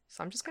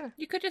 So I'm just going to...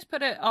 You could just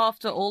put it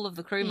after all of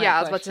the crewmate Yeah, I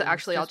was about questions. to...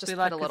 Actually, I'll just be put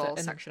like, a little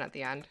section at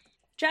the end.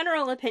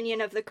 General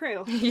opinion of the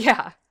crew.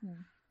 Yeah.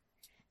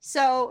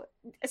 So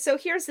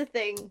here's the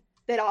thing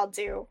that I'll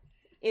do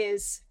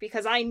is,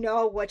 because I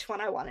know which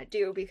one I want to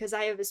do, because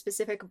I have a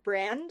specific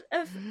brand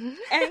of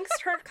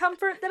angst or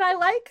comfort that I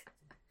like.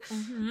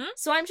 Mm-hmm.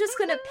 So I'm just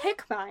gonna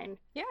pick mine.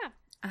 Yeah.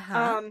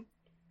 Uh-huh.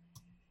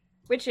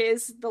 Which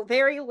is the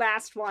very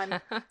last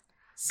one.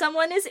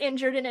 Someone is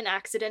injured in an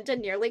accident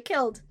and nearly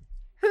killed.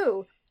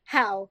 Who?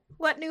 How?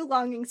 What new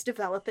longings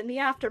develop in the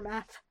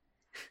aftermath?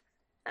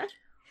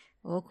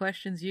 All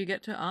questions you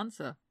get to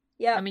answer.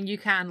 Yeah. I mean, you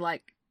can,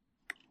 like,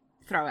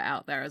 throw it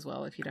out there as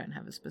well if you don't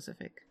have a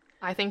specific.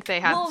 I think they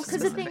have... Well,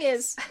 because the thing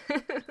is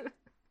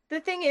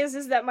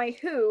that my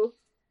who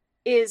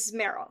is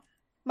Meryl.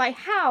 My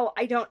how,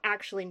 I don't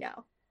actually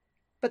know.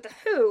 But the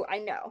who, I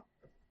know.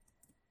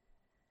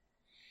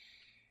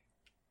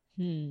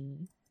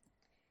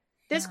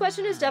 This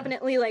question is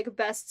definitely, like,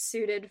 best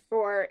suited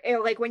for,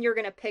 like, when you're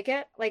gonna pick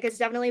it, like, it's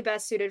definitely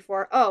best suited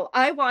for, oh,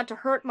 I want to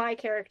hurt my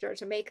character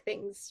to make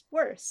things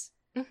worse.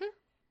 I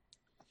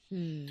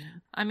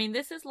mean,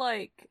 this is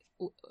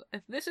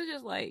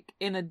just, like,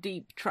 in a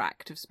deep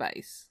tract of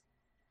space.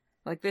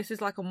 Like, this is,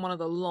 like, on one of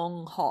the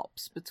long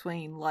hops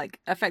between, like,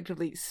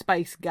 effectively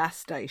space gas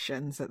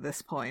stations at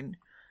this point.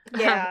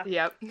 Yeah.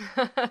 Yep.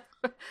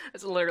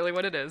 That's literally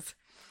what it is.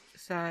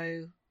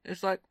 So,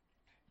 it's like,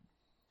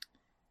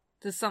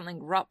 does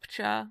something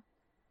rupture?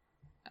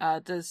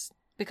 Because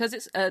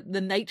it's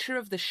the nature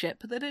of the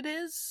ship that it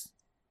is,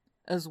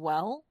 as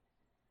well.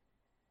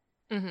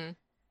 Mm-hmm.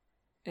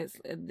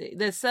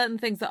 There's certain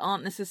things that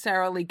aren't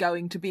necessarily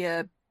going to be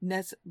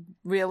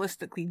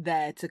realistically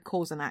there to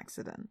cause an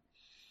accident.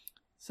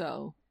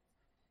 So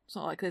it's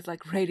not like there's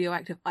like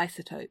radioactive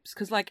isotopes,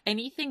 because like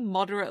anything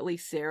moderately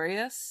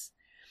serious,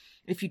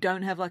 if you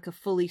don't have like a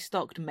fully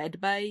stocked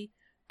med bay,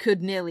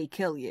 could nearly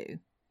kill you.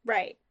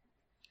 Right.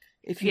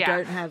 If you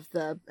don't have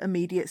the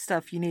immediate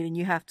stuff you need and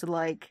you have to,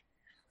 like,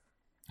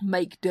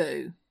 make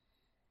do.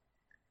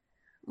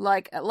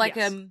 Like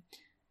Yes.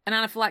 An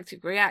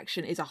anaphylactic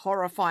reaction is a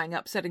horrifying,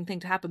 upsetting thing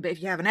to happen, but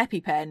if you have an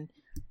EpiPen,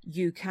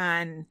 you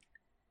can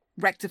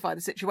rectify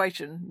the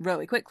situation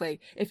really quickly.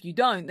 If you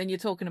don't, then you're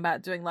talking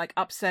about doing, like,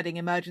 upsetting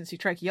emergency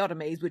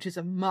tracheotomies, which is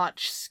a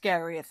much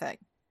scarier thing.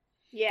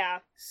 Yeah.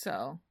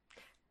 So.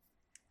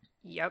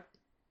 Yep.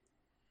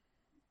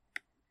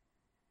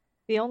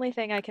 The only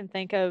thing I can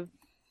think of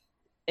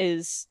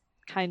is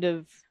kind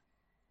of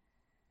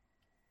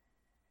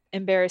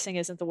embarrassing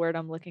isn't the word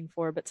I'm looking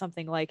for, but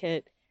something like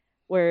it,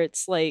 where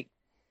it's like,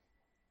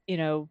 you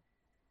know,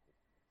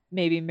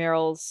 maybe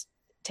Meryl's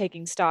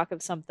taking stock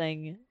of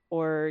something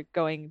or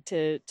going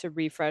to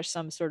refresh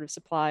some sort of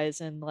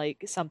supplies and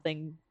like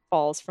something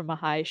falls from a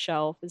high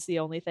shelf is the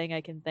only thing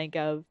I can think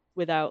of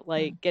without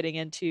like getting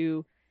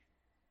into,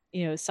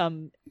 you know,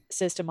 some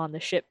system on the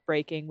ship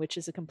breaking, which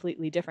is a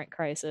completely different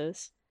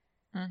crisis.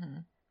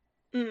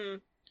 Mm-hmm.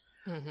 Mm.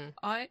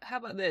 Mm-hmm. How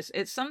about this?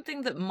 It's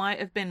something that might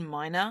have been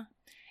minor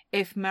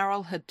if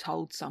Meryl had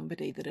told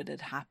somebody that it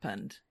had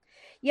happened.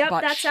 Yep,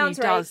 but that sounds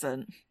she right.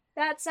 doesn't.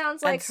 That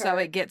sounds like and her. so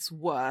it gets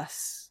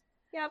worse.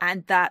 Yep.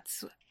 And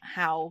that's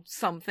how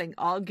something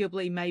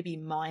arguably maybe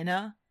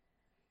minor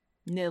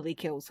nearly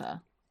kills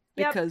her.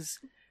 Yep. Because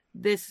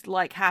this,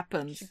 like,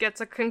 happens. She gets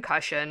a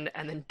concussion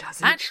and then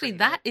doesn't Actually, treat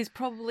that it. is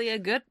probably a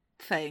good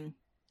thing.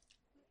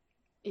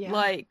 Yeah.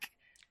 Like,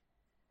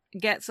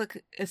 gets a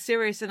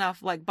serious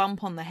enough, like,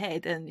 bump on the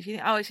head and you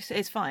think, oh,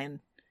 it's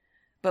fine.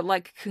 But,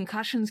 like,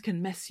 concussions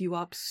can mess you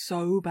up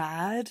so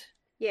bad.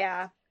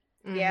 Yeah.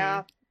 Mhm.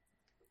 Yeah.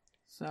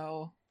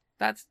 So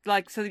that's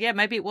like, so yeah,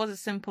 maybe it was as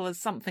simple as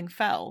something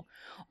fell,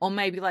 or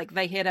maybe like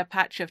they hit a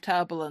patch of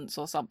turbulence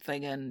or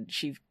something and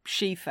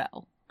she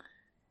fell.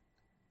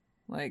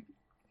 Like,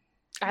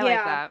 I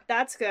like that.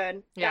 That's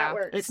good. Yeah. That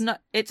works.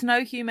 it's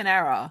no human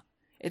error.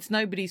 It's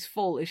nobody's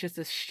fault. It's just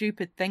a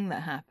stupid thing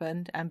that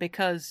happened, and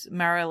because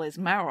Meryl is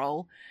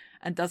Meryl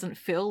and doesn't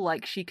feel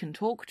like she can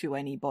talk to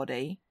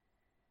anybody,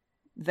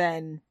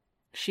 then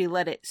she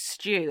let it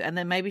stew, and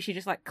then maybe she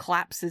just like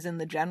collapses in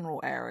the general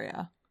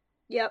area.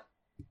 Yep.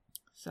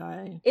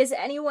 So Is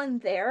anyone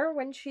there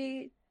when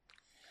she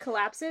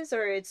collapses,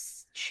 or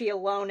is she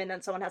alone and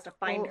then someone has to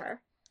find Well,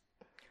 her?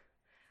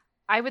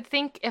 I would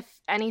think if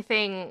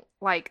anything,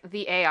 like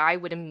the AI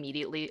would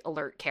immediately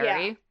alert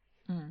Carrie.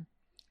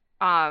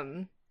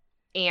 Mm.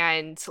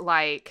 And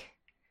like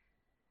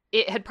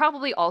it had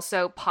probably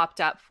also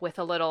popped up with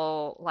a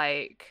little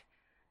like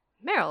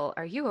Meryl,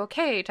 are you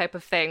okay type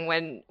of thing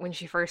when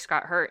she first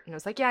got hurt, and I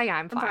was like, yeah,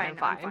 I'm fine.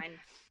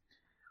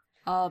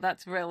 Oh,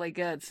 that's really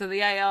good. So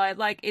the AI,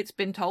 like, it's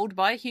been told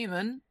by a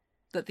human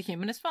that the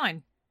human is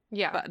fine.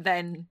 Yeah. But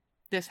then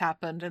this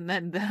happened, and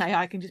then the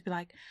AI can just be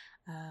like,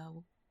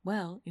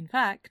 well, in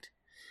fact,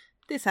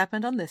 this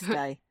happened on this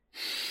day.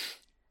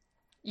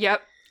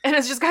 Yep. And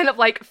it's just kind of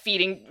like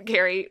feeding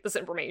Carrie this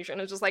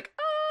information. It's just like,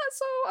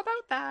 so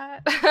about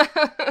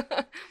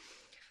that.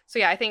 So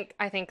yeah, I think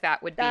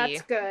that would be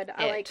That's good.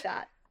 I it. like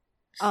that.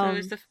 So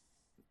is the...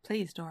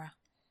 Please, Dora.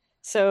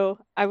 So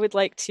I would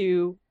like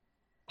to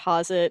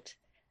posit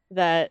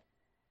that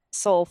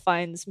Soul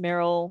finds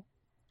Meryl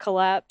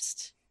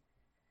collapsed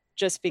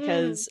just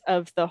because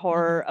of the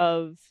horror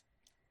of,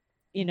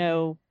 you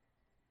know,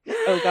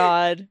 oh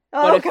God,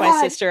 what if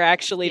my sister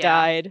actually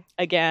died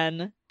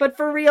again? But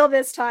for real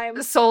this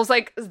time. Soul's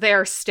like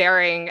they're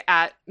staring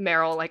at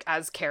Meryl like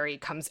as Carrie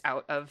comes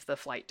out of the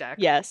flight deck.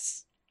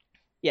 Yes.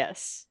 Yeah.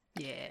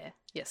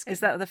 Yes. Is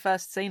that the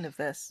first scene of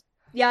this?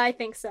 Yeah, I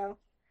think so.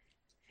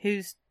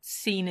 Whose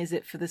scene is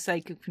it for the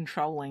sake of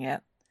controlling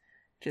it?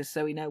 Just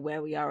so we know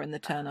where we are in the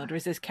turn order.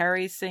 Is this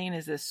Carrie's scene?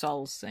 Is this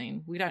Soul's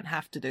scene? We don't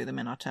have to do them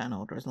in our turn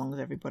order as long as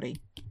everybody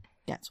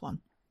gets one.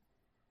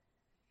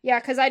 Yeah,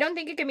 because I don't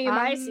think it can be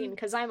my scene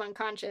because I'm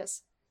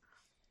unconscious.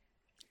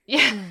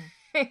 Yeah.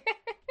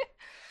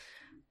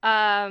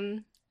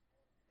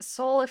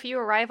 Soul, if you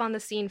arrive on the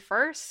scene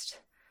first,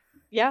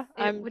 yeah,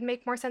 it would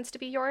make more sense to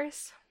be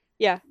yours.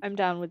 Yeah, I'm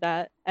down with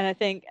that. And I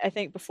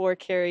think before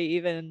Carrie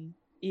even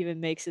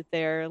makes it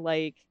there,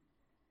 like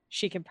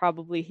she can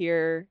probably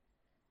hear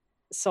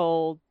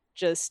Soul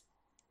just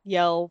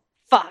yell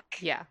fuck.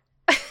 Yeah.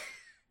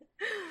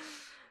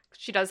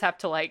 She does have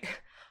to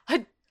like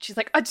she's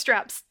like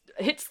straps,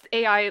 hits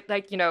AI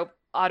like, you know,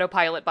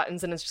 autopilot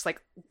buttons, and is just like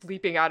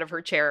leaping out of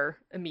her chair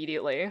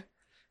immediately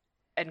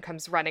and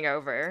comes running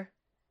over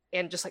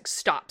and just like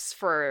stops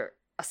for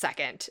a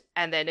second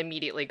and then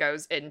immediately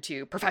goes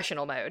into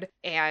professional mode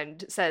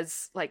and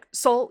says like,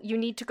 Soul, you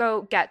need to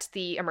go get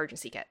the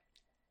emergency kit.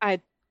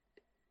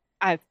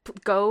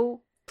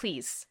 Go,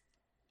 please.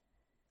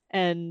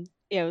 And,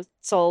 you know,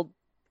 Soul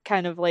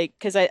kind of like,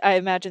 because I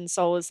imagine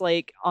Soul is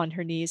like on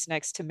her knees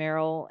next to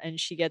Meryl, and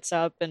she gets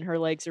up and her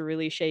legs are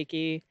really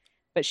shaky,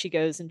 but she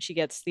goes and she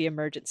gets the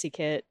emergency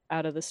kit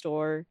out of the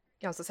store.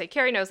 You also say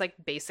Carrie knows like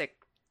basic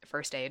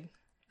first aid,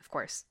 of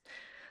course.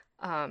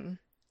 And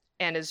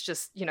is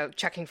just, you know,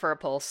 checking for a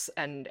pulse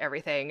and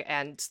everything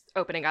and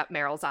opening up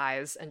Meryl's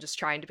eyes and just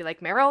trying to be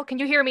like, Meryl, can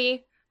you hear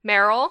me?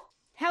 Meryl?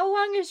 How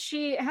long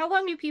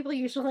do people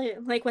usually,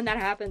 like, when that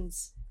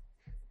happens?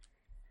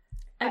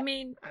 I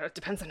mean, it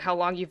depends on how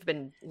long you've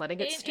been letting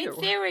it stew. In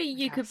theory,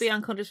 you could be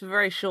unconscious for a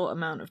very short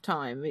amount of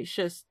time. It's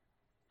just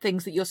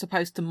things that you're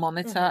supposed to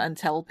monitor and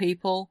tell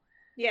people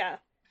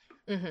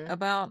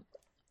about.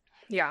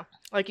 Yeah.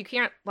 Like, you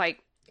can't, like,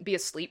 be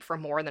asleep for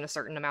more than a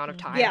certain amount of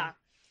time. Yeah.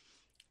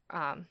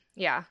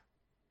 Yeah.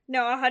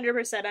 No,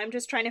 100%. I'm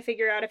just trying to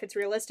figure out if it's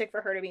realistic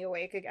for her to be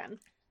awake again.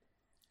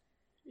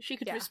 She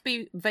could just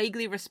be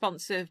vaguely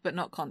responsive but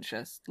not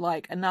conscious.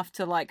 Like, enough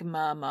to, like,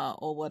 murmur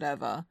or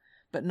whatever,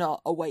 but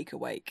not awake,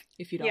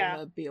 if you don't want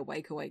to be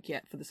awake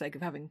yet for the sake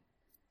of having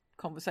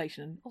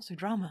conversation. Also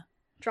drama.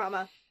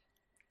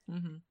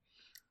 Mm-hmm.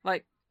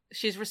 Like,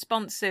 she's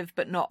responsive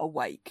but not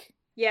awake.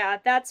 Yeah,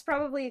 that's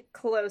probably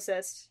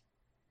closest.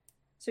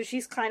 So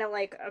she's kind of,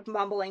 like,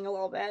 mumbling a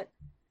little bit.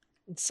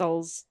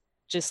 Soul's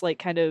just, like,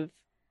 kind of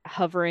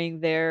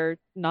hovering there,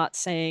 not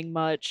saying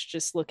much,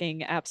 just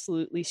looking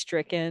absolutely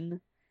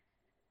stricken.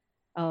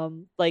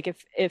 Like,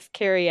 if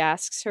Carrie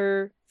asks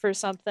her for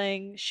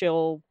something,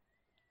 she'll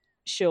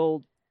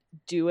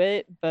do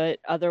it, but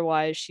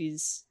otherwise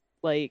she's,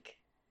 like,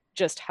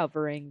 just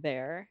hovering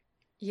there.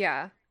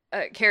 Yeah.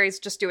 Carrie's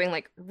just doing,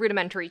 like,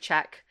 rudimentary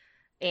check,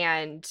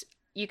 and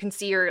you can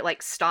see her,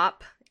 like,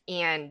 stop,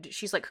 and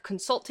she's, like,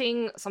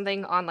 consulting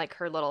something on, like,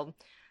 her little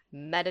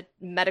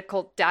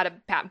medical data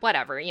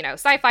whatever, you know,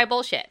 sci-fi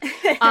bullshit.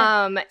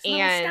 And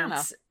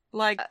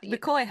like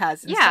McCoy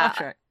has in Star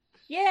Trek.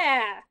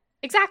 Yeah.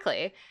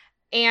 Exactly.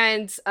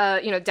 And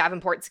you know,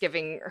 Davenport's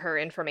giving her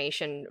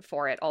information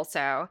for it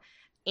also.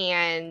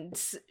 And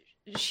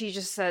she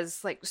just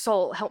says, like,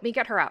 Soul, help me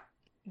get her up.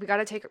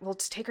 We'll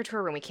just take her to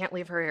her room. We can't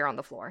leave her here on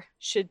the floor.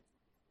 Should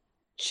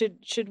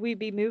we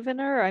be moving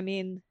her? I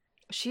mean,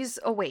 she's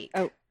awake.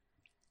 Oh.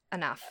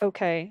 Enough.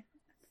 Okay.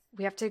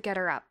 We have to get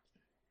her up.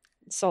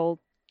 Soul.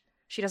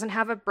 She doesn't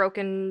have a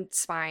broken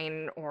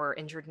spine or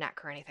injured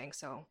neck or anything,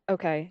 so.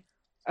 Okay.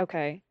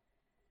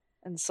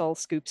 And Soul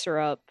scoops her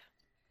up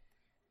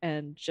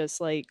and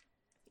just like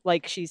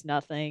she's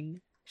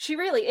nothing. She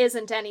really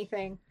isn't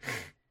anything.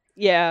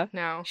 Yeah.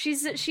 No.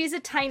 She's a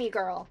tiny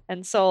girl.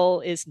 And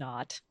Soul is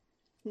not.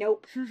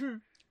 Nope.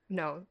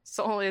 No.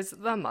 Soul is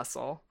the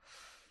muscle.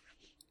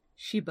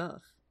 She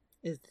buff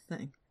is the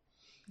thing.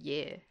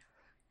 Yeah.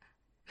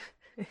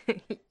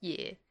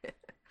 Yeah.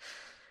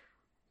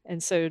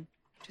 And so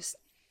Just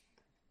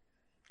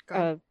go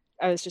ahead.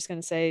 I was just going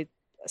to say,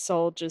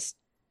 Sol just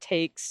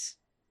takes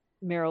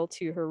Meryl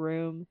to her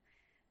room,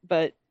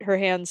 but her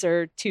hands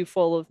are too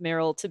full of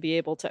Meryl to be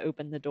able to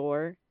open the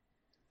door.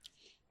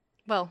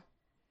 Well,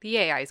 the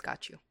AI's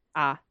got you.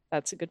 Ah,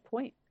 that's a good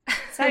point.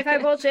 Sci-fi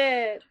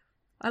bullshit.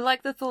 I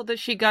like the thought that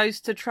she goes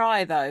to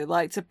try, though,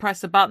 like to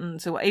press a button,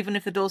 so even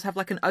if the doors have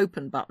like an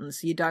open button,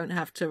 so you don't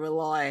have to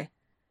rely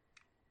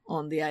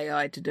on the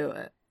AI to do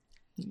it.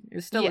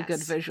 It's still a good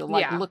Yes. visual,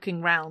 like Yeah.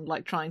 looking round,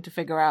 like trying to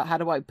figure out how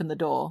to open the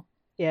door.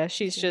 Yeah,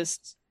 she's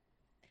just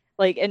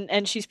like,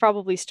 and she's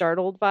probably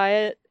startled by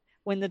it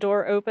when the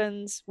door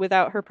opens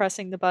without her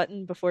pressing the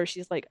button before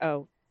she's like,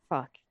 oh,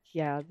 fuck.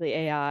 Yeah, the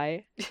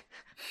AI.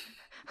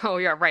 Oh,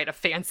 yeah, right. A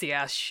fancy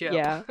ass ship.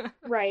 Yeah.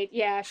 Right,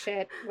 yeah,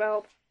 shit.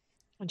 Well,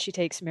 When she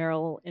takes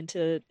Meryl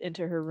into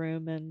her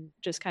room and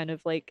just kind of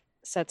like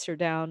sets her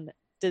down.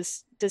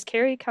 Does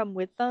Carrie come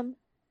with them?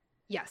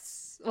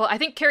 Yes. Well, I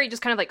think Carrie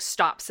just kind of like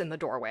stops in the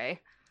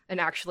doorway and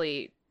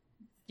actually,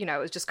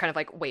 is just kind of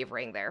like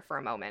wavering there for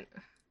a moment.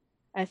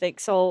 I think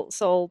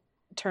Sol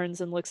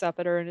turns and looks up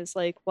at her and is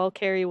like, well,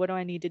 Carrie, what do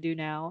I need to do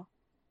now?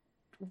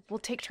 We'll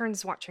take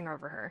turns watching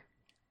over her.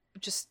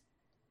 Just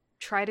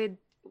try to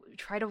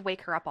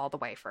wake her up all the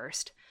way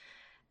first.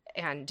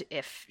 And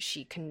if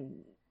she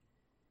can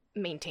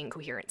maintain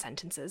coherent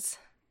sentences.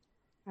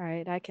 All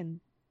right, I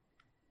can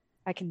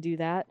do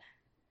that.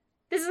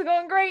 this is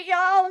going great,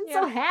 y'all. I'm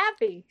so Yeah.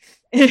 happy.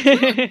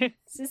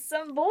 This is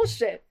some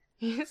bullshit.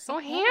 He's so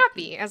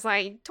happy as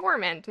I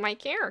torment my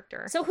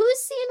character. So whose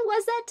scene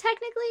was that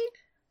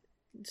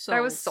technically?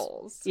 That was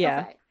Souls.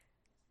 Yeah. Okay.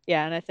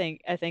 Yeah, and I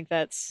think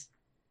that's,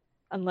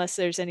 unless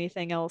there's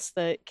anything else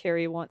that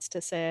Carrie wants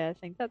to say, I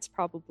think that's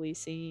probably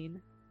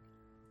seen.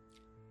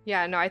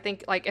 Yeah, no, I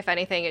think like if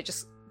anything,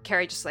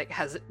 Carrie just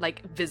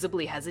like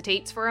visibly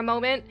hesitates for a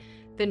moment,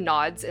 then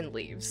nods and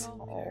leaves.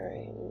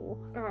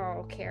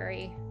 Oh,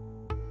 Carrie.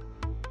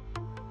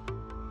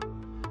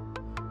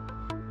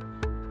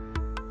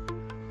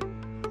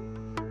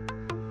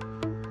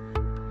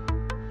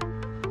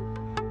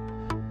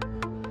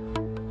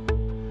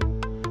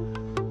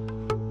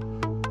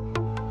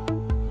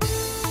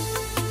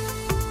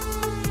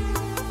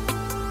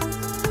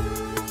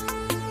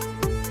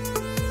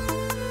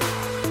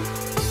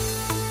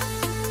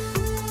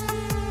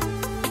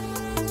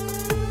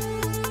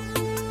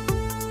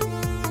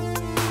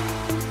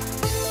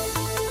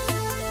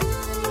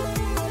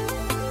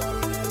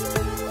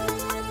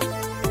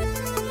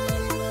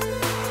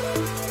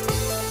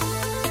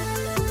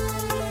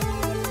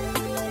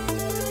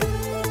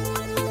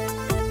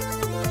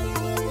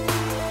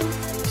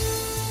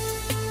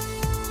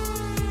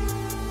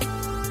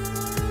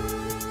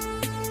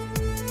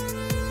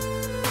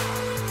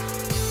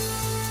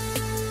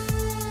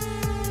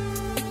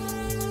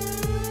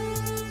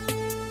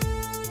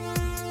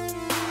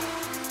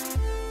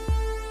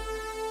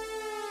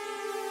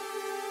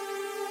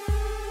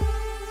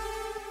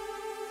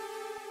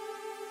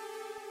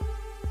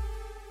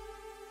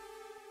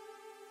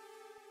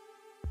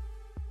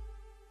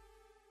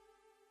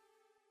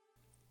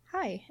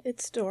 Hi,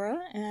 it's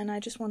Dora, and I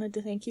just wanted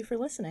to thank you for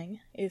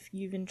listening. If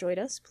you've enjoyed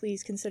us,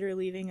 please consider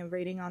leaving a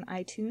rating on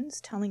iTunes,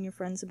 telling your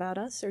friends about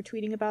us, or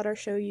tweeting about our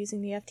show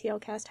using the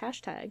FTLcast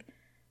hashtag.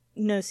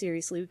 No,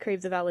 seriously, we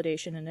crave the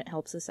validation and it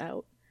helps us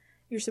out.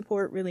 Your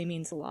support really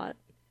means a lot.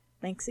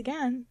 Thanks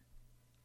again!